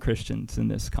Christians and non-Christians in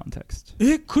this context?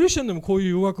 クリスチャンでもこういう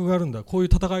誘惑があるんだ、こういう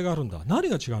戦いがあるんだ。何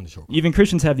が違うんでしょうか。 Even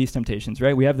Christians have these temptations,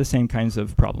 right? We have the same kinds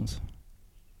of problems.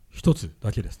 一つ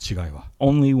だけです、違いは。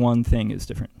Only one thing is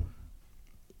different.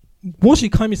 も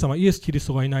し神様イエス・キリス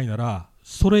トがいないなら、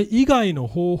それ以外の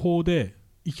方法で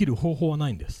生きる方法はな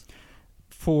いんです。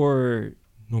For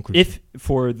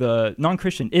the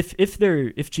non-Christian,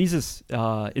 if Jesus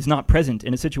is not present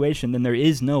in a situation, then there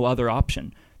is no other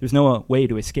option. There's no way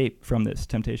to escape from this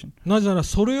temptation. なぜなら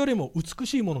それよりも美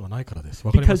しいものがないからです。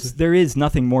わかります？ Because there is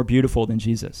nothing more beautiful than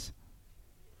Jesus.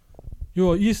 要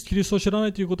はイエス・キリストを知らな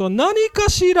いということは何か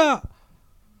しら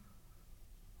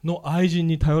の愛人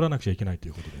に頼らなくちゃいけないと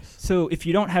いうことです。So if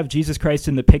you don't have Jesus Christ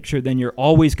in the picture, then you're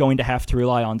always going to have to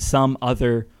rely on some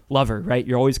other lover, right?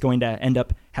 You're always going to end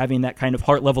up having that kind of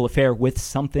heart level affair with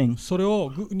something. それ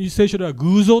を聖書では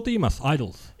偶像と言います。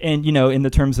idols。 And in the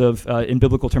terms of in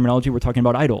biblical terminology, we're talking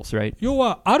about idols, right? 要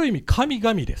はある意味神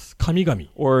々です。神々。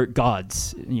Or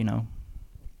gods,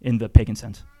 in the pagan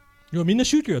sense. 要はみんな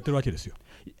宗教やってるわけですよ。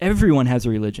Everyone has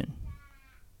a religion.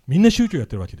 みんな宗教やっ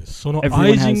てるわけです。その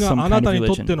愛人があなたに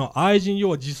とっての愛人、要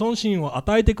は自尊心を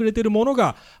与えてくれているもの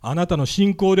があなたの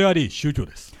信仰であり宗教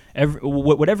です。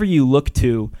Whatever you look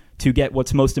to get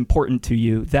what's most important to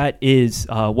you, that is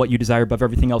what you desire above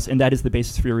everything else, and that is the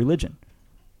basis for your religion.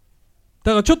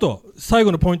 だからちょっと最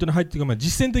後のポイントに入っていく前に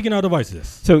実践的なアドバイスで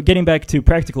す。So getting back to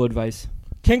practical advice.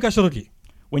 喧嘩した時、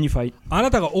when you fight, あ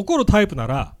なたが怒るタイプな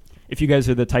ら、if you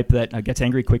guys are the type that gets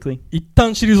angry quickly, 一旦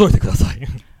退いてください。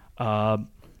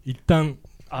一旦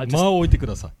間を置いてく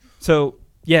ださい。So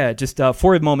yeah, just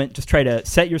for a moment, just try to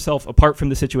set yourself apart from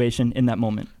the situation in that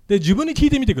moment. で、自分に聞い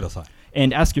てみてください。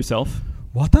And ask yourself,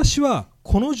 私は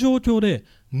この状況で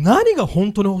何が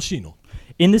本当に欲しいの？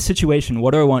 in this situation,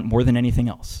 what do I want more than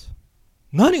anything else?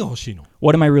 何が欲しいの？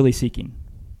 What am I really seeking?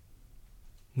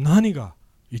 何が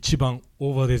一番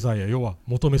オーバーデザイア、要は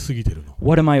求めすぎてるの？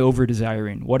 What am I over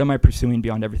desiring? What am I pursuing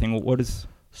beyond everything? What is...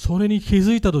 それに気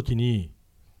づいたときに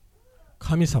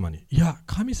神様に、いや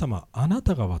神様、あな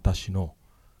たが私の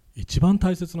一番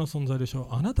大切な存在でしょ。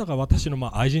あなたが私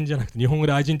の愛人じゃなくて、日本語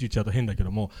で愛人って言っちゃうと変だけど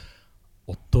も、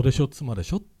夫でしょ、妻で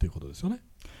しょっていうことですよね。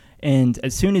And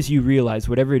as soon as you realize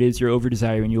whatever it is you're over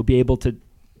desiring, you'll be able to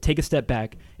take a step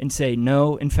back and say,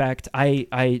 no, in fact, I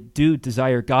do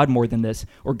desire God more than this,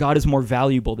 or God is more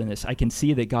valuable than this. I can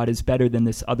see that God is better than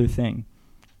this other thing.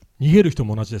 逃げる人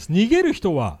も同じです。逃げる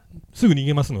人はすぐ逃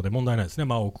げますので問題ないですね、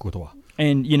間を置くことは。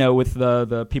And with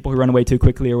the people who run away too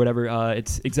quickly or whatever,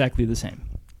 it's exactly the same.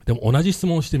 でも同じ質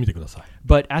問をしてみてください。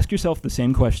But ask yourself the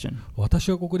same question. 私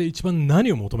はここで一番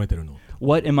何を求めてるの？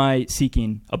 What am I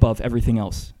seeking above everything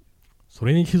else? そ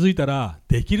れに気づいたら、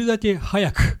できるだけ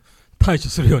早く対処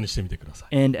するようにしてみてくださ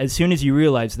い。And as soon as you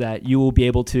realize that, you will be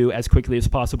able to, as quickly as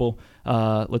possible,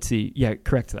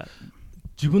 correct that.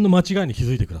 自分の間違いに気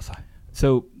づいてください。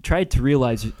So try to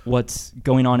realize what's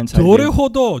going on inside どれ you. ほ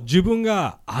ど自分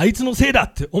があいつのせいだ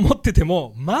って思ってて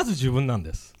も、まず自分なん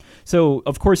です。So,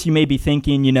 of course, you may be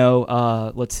thinking,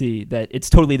 that it's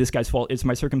totally this guy's fault, it's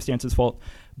my circumstances' fault,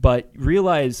 but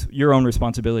realize your own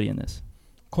responsibility in this.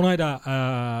 この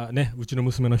間、うちの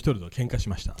娘の一人と喧嘩し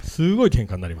ました。すごい喧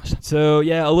嘩になりました。So,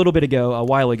 yeah, a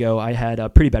while ago, I had a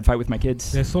pretty bad fight with my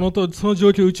kids. で、その状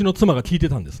況をうちの妻が聞いて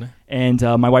たんですね。And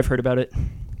my wife heard about it.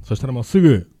 そしたらもうす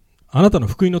ぐ、あなたの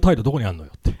福音の態度どこにあんの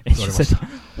よって言われました。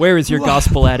Where is your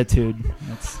gospel attitude?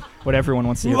 That's what everyone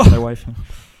wants to hear from their wife.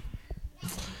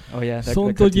 Oh, yeah, そ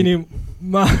の時に、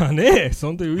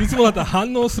その時いつもだったら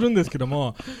反応するんですけど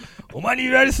も、お前に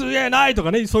言われするやないと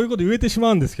かね、そういうこと言えてし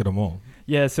まうんですけども。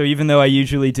Yeah, so even though I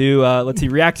usually do,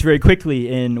 react very quickly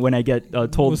when I get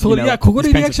told these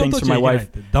kinds of things from my wife,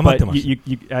 but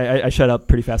I shut up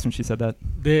pretty fast when she said that.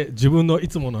 で、自分のい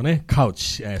つものね、カウ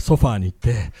チ、ソファーに行っ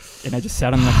て、And I just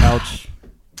sat on the couch.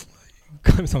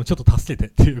 神様ちょっと助けて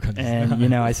っていう感じですね。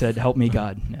And, I said, help me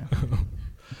God. Yeah.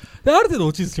 で、ある程度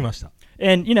落ち着きました。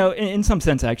And, in some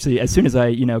sense, actually, as soon as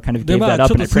I, kind of で、gave that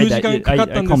up and I prayed that, ちょっと数時間かかっ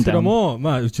たんですけども、I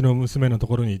calmed down. うちの娘のと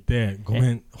ころに行って、ご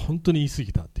めん、本当に言い過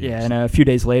ぎたっていう。Yeah, and a few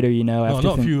days later, after...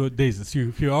 No, few days,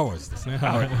 few hours ですね。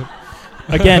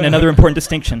Again, another important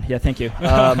distinction. Yeah, thank you.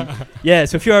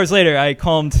 So a few hours later, I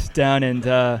calmed down and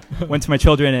went to my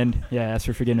children and, asked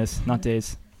for forgiveness, not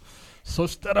days. そ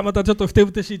したらまたちょっとふて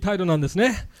ぶてしい態度なんです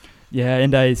ね。Yeah,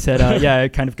 and I said, I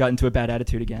kind of got into a bad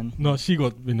attitude again. No, she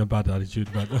got in a bad attitude,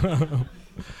 but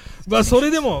そ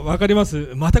れでも分かりま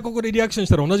す。またここでリアクションし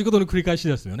たら同じことの繰り返し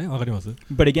ですよね。分かります。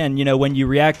But again, when you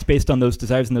react based on those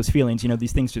desires and those feelings,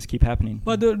 these things just keep happening.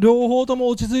 両方とも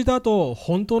落ち着いた後、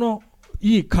本当の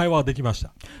いい会話ができまし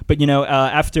た。But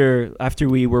after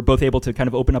we were both able to kind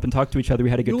of open up and talk to each other,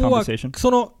 we had a good conversation. そ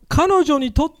の彼女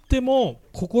にとっても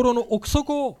心の奥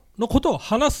底のことを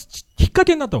話すきっか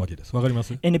けになったわけです。わかりま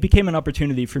す？ And it became an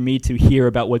opportunity for me to hear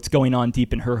about what's going on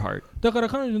deep in her heart. だから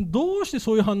彼女にどうして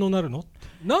そういう反応になるの？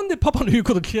なんでパパの言う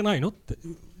こと聞けないの？って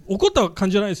怒った感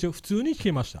じじゃないですよ。普通に聞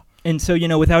けました。And so,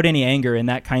 without any anger in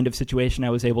that kind of situation,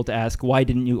 I was able to ask, why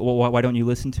don't you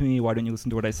listen to me? Why don't you listen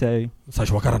to what I say? 最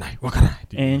初わからない。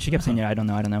And she kept saying, I don't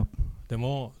know. で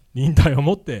も忍耐を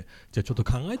持ってじゃあちょっと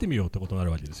考えてみようってことにな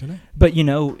るわけですよね。But in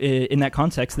that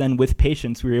context, then with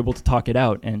patience, we were able to talk it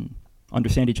out and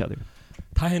understand each other.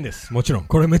 大変です。もちろん。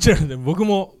これめっちゃ僕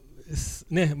も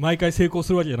ね毎回成功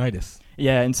するわけじゃないです。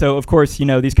Yeah, and so of course,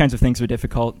 these kinds of things are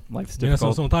difficult. Life's difficult. 皆さ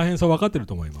んその大変さ分かってる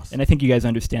と思います。And I think you guys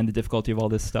understand the difficulty of all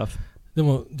this stuff. で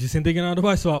も実践的なアド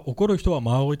バイスは怒る人は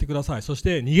間を置いてください。そし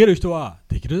て逃げる人は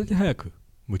できるだけ早く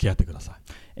向き合ってください。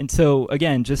And so,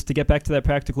 again, just to get back to that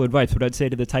practical advice, what I'd say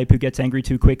to the type who gets angry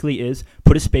too quickly is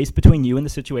put a space between you and the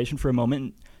situation for a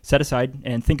moment, set aside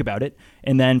and think about it.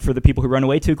 And then for the people who run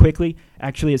away too quickly,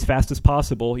 actually as fast as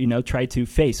possible, try to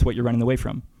face what you're running away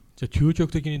from. じゃあ究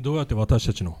極的にどうやって私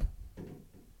たちの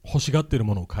欲しがっている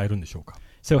ものを変えるんでしょうか。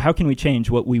 So how can we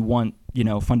change what we want,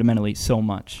 fundamentally so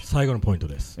much? 最後のポイント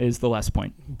です。 Is the last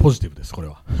point. ポジティブです、これ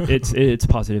は。It's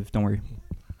positive, don't worry.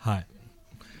 はい。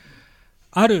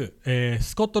ある、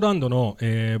スコットランドの、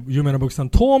有名な牧師さん、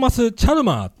トーマス・チャル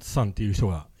マーさんっていう人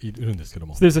がいるんですけど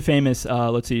も。So there's a famous,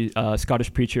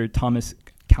 Scottish preacher, Thomas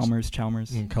Chalmers. チャ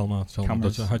ルマ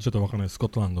ー。はい、ちょっとわからない。スコッ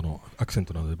トランドのアクセン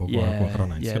トなので僕はわから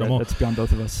ないんですけども。That's beyond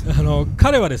both of us.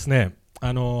 彼はですね、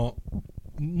も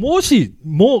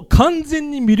う完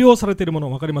全に魅了されているもの、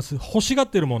わかります？欲しがっ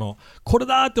ているもの、これ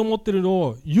だって思っているの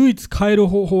を唯一変える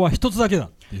方法は一つだけだっ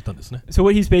て言ったんですね。So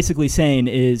what he's basically saying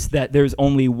is that there's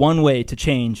only one way to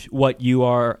change what you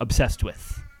are obsessed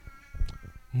with.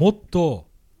 もっと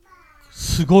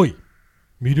すごい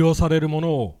魅了されるもの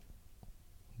を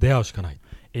出会うしかない。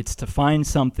It's to find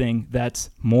something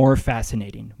that's more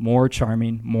fascinating, more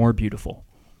charming, more beautiful.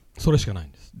 それしかない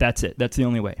んです。That's it. That's the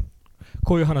only way.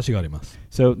 こういう話があります。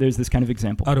So there's this kind of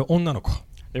example. ある女の子。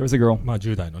There was a girl. まあ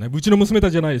10代のね。うちの娘た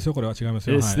ちじゃないですよ。これは違います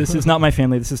よ。This is not my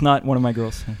family. This is not one of my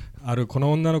girls. あるこ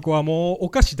の女の子はもうお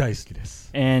菓子大好きで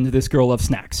す。And this girl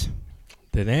loves snacks.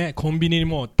 でね、コンビニに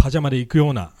もパジャマで行くよ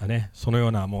うなね、そのよ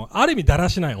うなもうある意味だら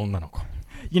しない女の子。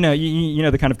You know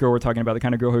the kind of girl we're talking about, the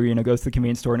kind of girl who goes to the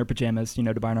convenience store in her pajamas,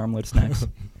 to buy an armload of snacks.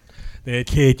 で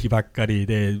ケーキばっかり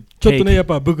でちょっとねやっ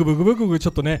ぱブクブクち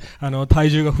ょっとね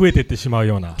体重が増えていってしまう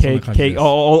ようなそんな感じです。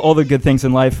all the good things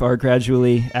in life are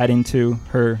gradually adding to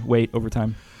her weight over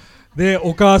time. で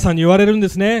お母さんに言われるんで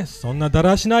すね。そんなだ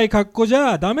らしない格好じ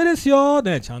ゃダメですよ。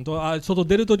ね、ちゃんと外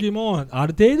出る時もあ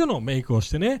る程度のメイクをし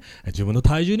てね、自分の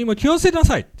体重にも気をつけな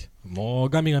さいって。もう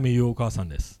ガミガミ言うお母さん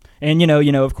です。And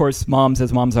of course, moms,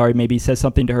 as moms are, maybe says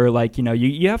something to her like,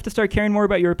 you have to start caring more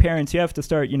about your appearance. You have to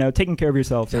start, taking care of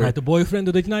yourself. じゃないとボーイフレン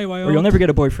ドできないわよ。Or you'll never get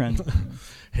a boyfriend.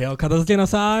 部屋を片付けな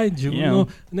さい。自分の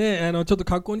ね、ちょっと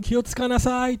格好に気をつかな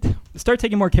さい。Start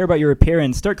taking more care about your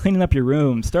appearance. Start cleaning up your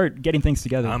room. Start getting things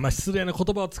together. あんま失礼な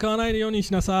言葉を使わないように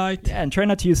しなさい。Yeah, and try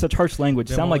not to use such harsh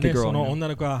language. Sound like a girl. その女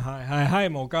の子ははい、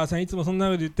もうお母さんいつもそんな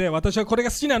こと言って、私はこれ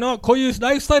が好きなの。こういう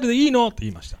ライフスタイルでいいのって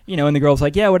言いました。And the girl's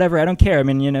like, yeah, whatever. I don't care. I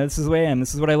mean, this is the way I am.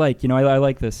 This is what I like. I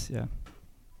like this. Yeah.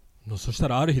 そした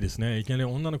らある日ですね、いきなり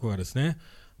女の子がですね。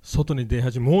外に出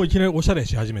始め、もういきなりおしゃれ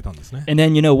し始めたんですね。And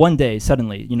then, one day,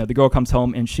 suddenly, the girl comes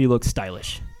home and she looks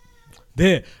stylish.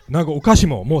 で、なんかお菓子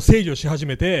ももう制御し始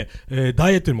めて、ダ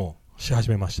イエットもし始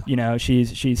めました。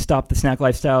She's stopped the snack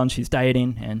lifestyle and she's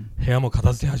dieting and 部屋も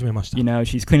片付け始めました。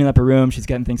she's cleaning up her room, she's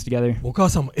getting things together. お母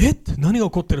さんもって何が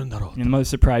起こってるんだろう。And the mother's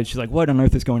surprised. She's like, what on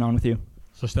earth is going on with you?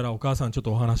 そしたらお母さんちょっ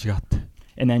とお話があって。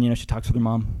And then, she talks with her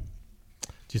mom.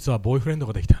 実はボーイフレンド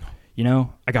ができたの。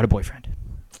I got a boyfriend.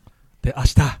 で、明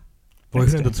日ボーイ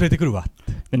フレンド連れてくるわ。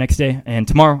The next day,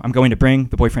 and tomorrow I'm going to bring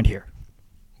the boyfriend here.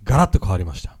 ガラッと変わり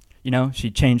ました。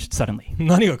She changed suddenly.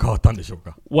 何が変わったんでしょう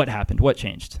か。What happened? What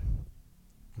changed?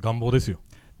 願望ですよ。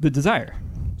The desire.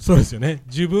 そうですよね。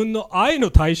自分の愛の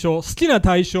対象、好きな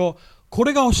対象、こ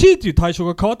れが欲しいという対象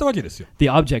が変わったわけですよ。The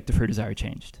object of her desire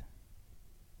changed.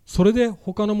 それで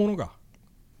他のものが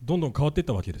どんどん変わっていっ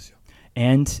たわけですよ。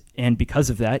And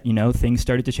because of that, things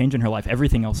started to change in her life.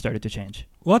 Everything else started to change.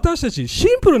 私たちシ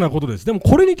ンプルなことです。でも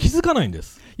これに気づかないんで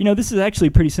す。This is actually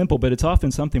pretty simple, but it's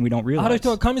often something we don't realize. ある人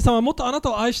は神様はもっとあな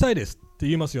たを愛したいですって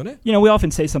言いますよね。We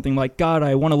often say something like, God,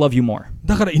 I want to love you more.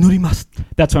 だから祈ります。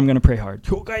That's why I'm going to pray hard.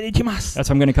 教会に行きます。That's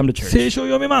why I'm going to come to church. 聖書を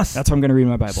読めます。That's why I'm going to read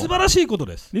my Bible. 素晴らしいこと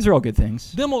です。These are all good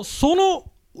things. でもそ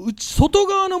の外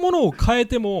側のものを変え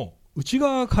ても内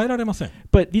側は変えられません。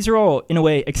But these are all, in a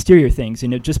way, exterior things.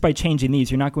 Just by changing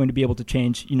these, you're not going to be able to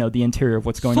change, the interior of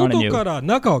what's going on in you. 外から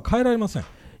中は変えられません。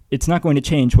It's not going to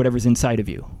change whatever's inside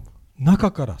of you. 中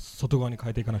から外側に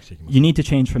変えていかなくちゃいけません。You need to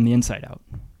change from the inside out.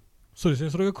 そうですね。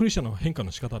それがクリスチャンの変化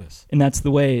の仕方です。And that's the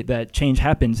way that change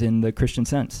happens in the Christian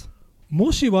sense.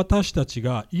 もし私たち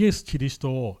がイエス・キリス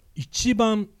トを一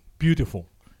番ビューティフル、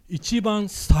一番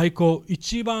最高、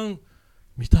一番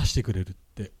満たしてくれるっ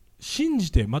て信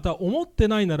じてまた思って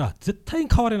ないなら絶対に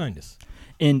変われないんです。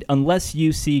And unless you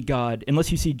see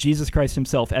Jesus Christ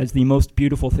himself as the most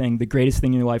beautiful thing, the greatest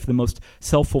thing in your life, the most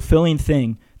self-fulfilling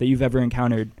thing that you've ever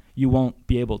encountered, you won't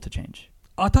be able to change.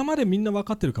 頭でみんな分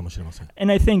かってるかもしれません。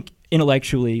And I think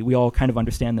intellectually we all kind of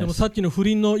understand でも this. さっきの不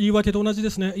倫の言い訳と同じ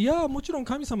ですね。いやもちろん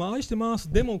神様愛してま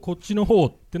す。でもこっちの方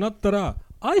ってなったら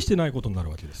愛してないことになる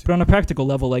わけですよ。 But on a practical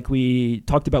level, like we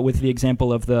talked about with the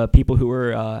example of the people who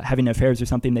were having affairs or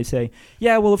something, they say,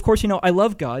 yeah, well, of course, I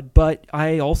love God, but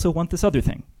I also want this other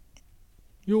thing.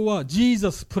 要はジー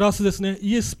ザスプラスですね、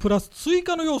イエスプラス追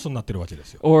加の要素になってるわけで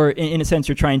すよ。 Or in a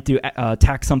sense, you're trying to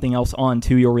tack something else on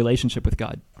to your relationship with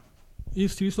God. イエ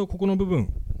ス・キリストはここの部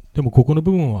分、でもここの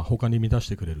部分は他に満たし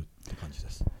てくれるって感じで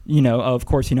す。Of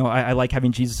course, I like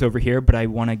having Jesus over here, but I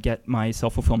want to get my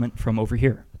self-fulfillment from over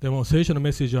here. でも聖書のメ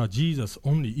ッセージはジーザス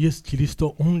オンリー、イエス・キリス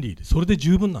トオンリーで、それで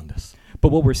十分なんです。But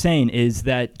what we're saying is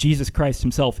that Jesus Christ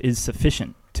himself is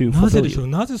sufficient to なぜ fulfill でしょ you. う、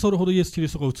なぜそれほどイエス・キリ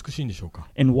ストが美しいんでしょうか。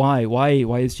 And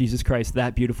why is Jesus Christ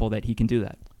that beautiful that he can do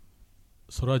that?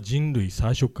 それは人類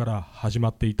最初から始ま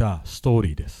っていたストーリ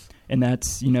ーです。 And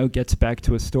that's, gets back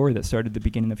to a story that started at the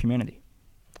beginning of humanity.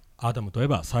 アダムとエ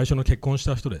バ、最初の結婚し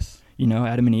た人です。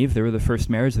 Adam and Eve, they were the first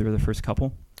marriage, they were the first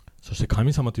couple. そして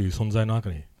神様という存在の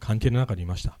中に、関係の中にい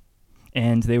ました。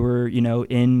 And they were,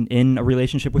 in a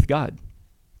relationship with God.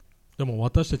 でも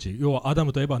私たち、要はアダ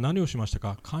ムとエバは何をしました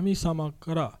か。神様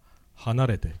から離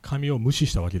れて神を無視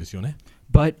したわけですよね。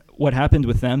 But what happened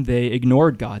with them, they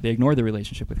ignored God. They ignored their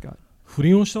relationship with God. 不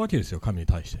倫をしたわけですよ、神に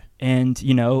対して。 And,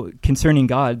 concerning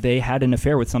God, they had an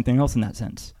affair with something else in that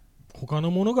sense. 他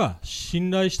のものが信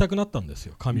頼したくなったんです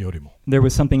よ、神よりも。 There was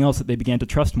something else that they began to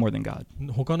trust more than God.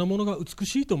 他のものが美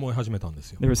しいと思い始めたんで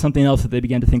すよ。 There was something else that they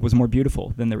began to think was more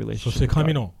beautiful than their そ relationship して with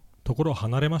神 God. のところを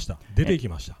離れました。出ていき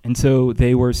ました。 And so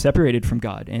they were separated from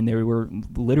God, and they were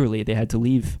literally, they had to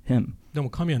leave him. でも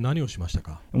神は何をしました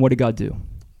か。 And what did God do?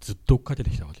 ずっと追っかけ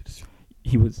てきたわけですよ。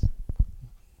He was...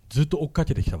 ずっと追っか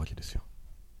けてきたわけですよ。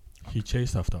He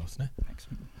chased after us ね。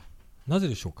なぜ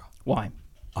でしょうか。 Why?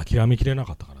 諦めきれな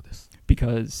かったからです。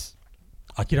Because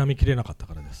諦めきれなかった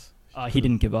からです。he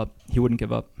didn't give up. He wouldn't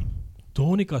give up.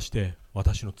 どうにかして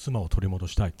私の妻を取り戻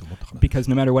したいと思ったからです。 Because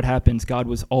no matter what happens, God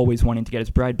was always wanting to get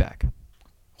his bride back.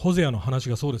 ホゼアの話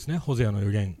がそうですね。ホゼアの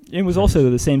予言。 It was also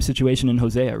the same situation in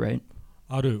Hosea, right?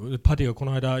 あるパティがこ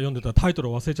の間読んでたタイトル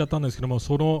を忘れちゃったんですけども、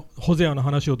そのホゼアの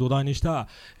話を土台にした、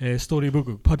ストーリーブッ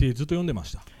ク、パティずっと読んでま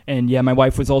した。 And yeah, my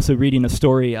wife was also reading a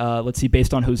story, let's see,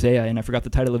 based on Hosea, and I forgot the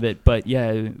title of it, but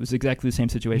yeah, it was exactly the same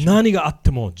situation. 何があっ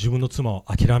ても自分の妻を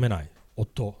諦めない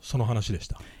夫、その話でし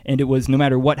た。 And it was no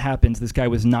matter what happens, this guy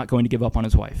was not going to give up on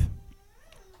his wife.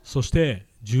 そして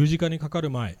十字架にかかる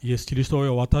前、イエス・キリスト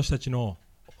は私たちの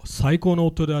最高の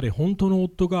夫であり、本当の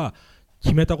夫が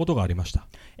決めたことがありました。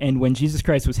 And when Jesus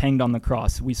Christ was hanged on the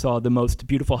cross, we saw the most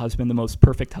beautiful husband, the most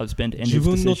perfect husband, and 自 his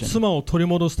分の decision. 妻を取り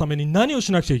戻すために何を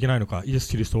しなくちゃいけないのか、イエス・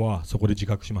キリストはそこで自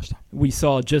覚しました。 We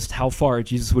saw just how far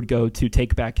Jesus would go to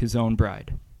take back his own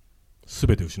bride. す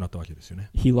べて失ったわけですよね。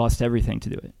 He lost everything to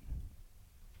do it,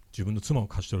 自分の妻を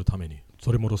勝ち取るために、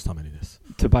取り戻すためにです。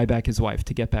 to buy back his wife,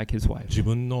 to get back his wife. 自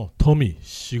分の富、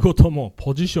仕事も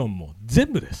ポジションも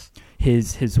全部です。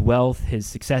 His wealth, his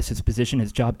success, his position,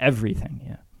 his job, everything.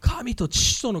 Yeah. 神と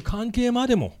父との関係ま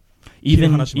でも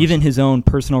Even 話しました。 his own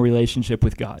personal relationship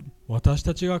with God. 私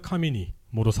たちが神に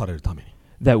戻されるために、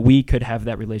 That we could have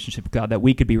that relationship with God, that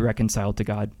we could be reconciled to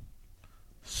God.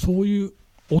 そういう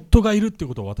夫がいるって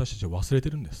ことを私たちは忘れて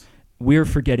るんです。 We're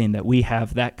forgetting that we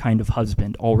have that kind of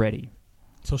husband already.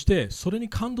 そしてそれに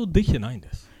感動できてないん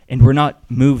です。 And we're not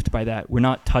moved by that. We're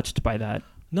not touched by that.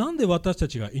 なんで私た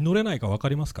ちが祈れないか分か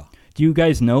りますか。 Do you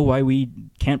guys know why we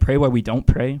can't pray, why we don't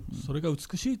pray? それが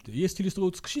美しいって、イエス・キリスト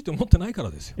が美しいと思ってないから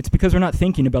ですよ。 It's because we're not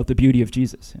thinking about the beauty of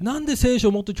Jesus. なんで聖書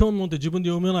をもっと興味持って自分で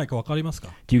読めないか分かりますか。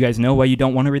 Do you guys know why you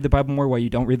don't want to read the Bible more, why you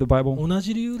don't read the Bible? 同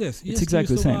じ理由です。イエ It's ス・キリ exactly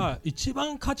ス the トが一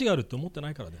番価値があると思ってな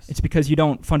いからです。 It's because you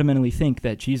don't fundamentally think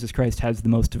that Jesus Christ has the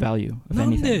most value of なん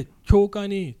anything. で教会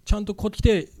にちゃんと来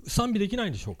て賛美できない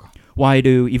んでしょうか。 Why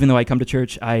do, even though I come to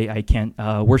church, I can't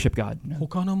worship God?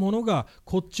 他のものが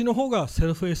こっちの方がセ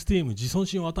ルフエスティーム、自尊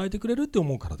心を与えてくれるって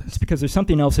思うからで It's す。 because there's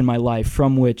something else in my life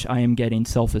from which I am getting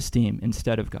self-esteem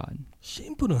instead of God. シ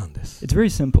ンプルなんです。 It's very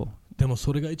simple. でも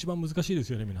それが一番難しいで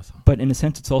すよね、皆さん。 But in a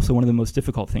sense, it's also one of the most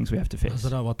difficult things we have to な face. ぜ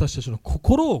なら私たちの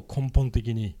心を根本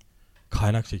的に変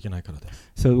えなくちゃいけないからで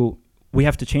す。 So we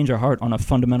have to change our heart on a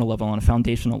fundamental level, on a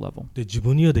foundational level. で、自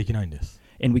分にはできないんです。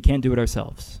 And we can't do it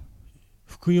ourselves.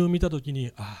 福音を見たときに、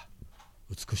ああ、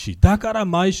美しい。だから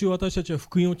毎週私たちは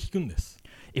福音を聞くんです。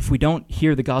If we don't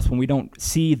hear the gospel and we don't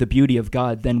see the beauty of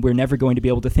God, then we're never going to be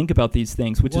able to think about these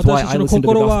things, which is why I listen to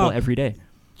the gospel every day.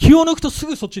 気を抜くとす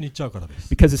ぐそっちに行っちゃうからで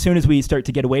す。 Because as soon as we start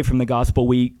to get away from the gospel,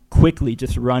 we quickly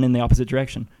just run in the opposite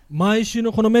direction. 毎週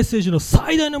のこのメッセージの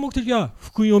最大の目的は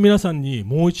福音を皆さんに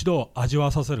もう一度味わ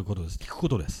わさせることです。聞くこ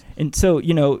とです。 And so,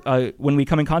 when we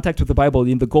come in contact with the Bible,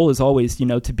 the goal is always,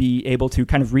 to be able to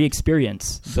kind of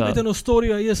re-experience すべて the のストーリ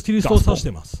ーはイエス・キリストを指して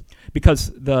います。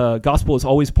 because the gospel is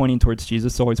always pointing towards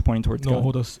Jesus, always pointing towards の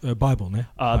God. バイブルね。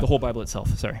 The whole Bible itself,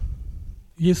 sorry.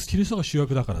 イエス・キリストが主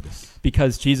役だからです。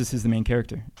 Because Jesus is the main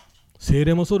character. 聖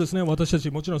霊もそうですね。私たち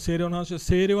もちろん聖霊の話です。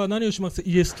聖霊は何をします？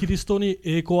イエス・キリストに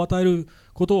栄光を与える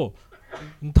ことを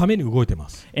ために動いていま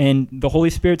す。 And the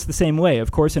Holy Spirit's the same way. Of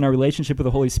course, in our relationship with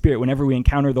the Holy Spirit, whenever we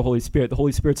encounter the Holy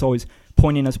Spirit's always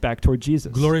pointing us back toward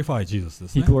Jesus. Glorify Jesus で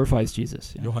す He ね。 glorifies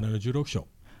Jesus. ヨハネの16章。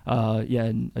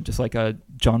 And just like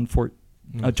John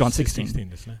 16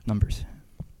ですね。 numbers.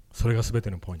 それが全て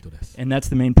のポイントです。 And that's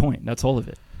the main point. That's all of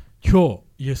it. 今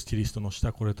日イエス・キリストのし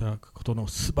たこれたことの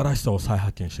素晴らしさを再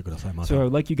発見してください。また So I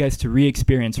would like you guys to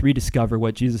rediscover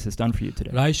what Jesus has done for you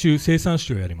today. 来週生産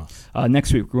式をやります。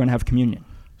 Next week, we're going to have communion.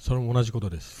 それも同じこ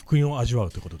とです。福音を味わう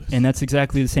ということです。 And that's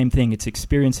exactly the same thing. It's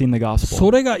experiencing the そ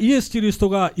gospel. れがイエス・キリスト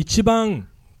が一番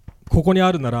ここに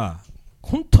あるなら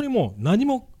本当にもう何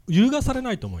も揺るがされ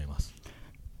ないと思います。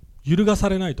揺るがさ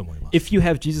れないと思います。 If you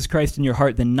have Jesus Christ in your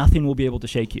heart, then nothing will be able to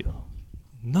shake you.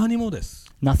 何もで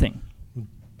す。 Nothing.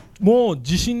 もう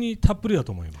自信にたっぷりだ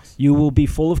と思います。 You will be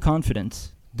full of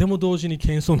confidence, でも同時に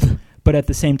謙遜だ。 but at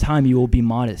the same time, you will be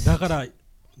modest. だから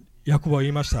ヤコブは言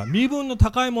いました。身分の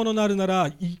高いものになるなら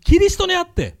キリストにあっ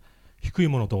て低い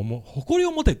ものと誇り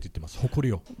を持てって言ってます。誇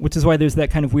りを。 Which is why there's that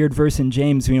kind of weird verse in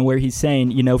James, where he's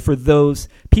saying, for those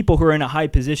people who are in a high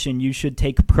position, you should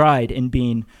take pride in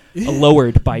being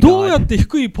lowered by どうやっ God. て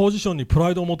低いポジションにプ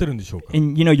ライドを持てるんでしょうか。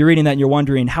 And you're reading that and you're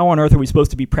wondering, how on earth are we supposed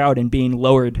to be proud in being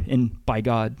lowered by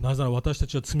God? なぜなら私た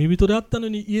ちは罪人であったの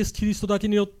にイエス・キリストだけ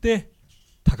によって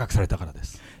高くされたからで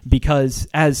す。 Because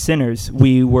as sinners,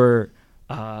 we were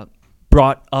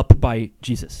brought up by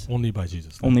Jesus. Only by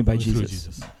Jesus. Only by Through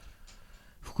Jesus.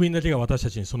 福音だけが私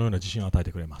たちにそのような自信を与え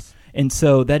てくれます。 And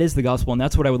so that is the gospel, and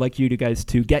that's what I would like you guys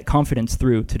to get confidence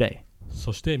through today.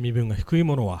 そして身分が低い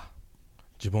ものは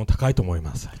自分を高いと思い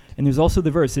ます。 And there's also the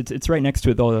verse, it's right next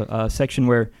to it, the section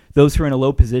where those who are in a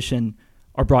low position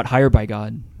are brought higher by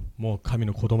God. もう神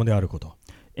の子供であること。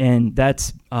 And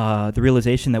that's the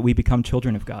realization that we become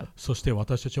children of God. そして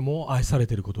私たちも愛され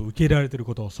ていること、受け入れられている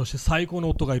こと、そして最高の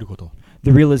夫がいること。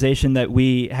 The realization that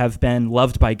we have been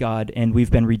loved by God and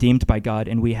we've been redeemed by God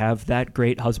and we have that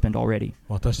great husband already.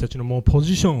 私たちのもうポ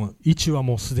ジション、位置は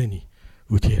もうすでに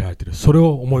受け入れられている。それ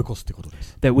を思い起こすということで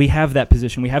す。 That we have that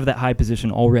position, we have that high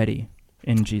position already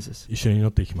in Jesus. 一緒に祈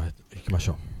っていきまし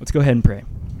ょう。 Let's go ahead and pray.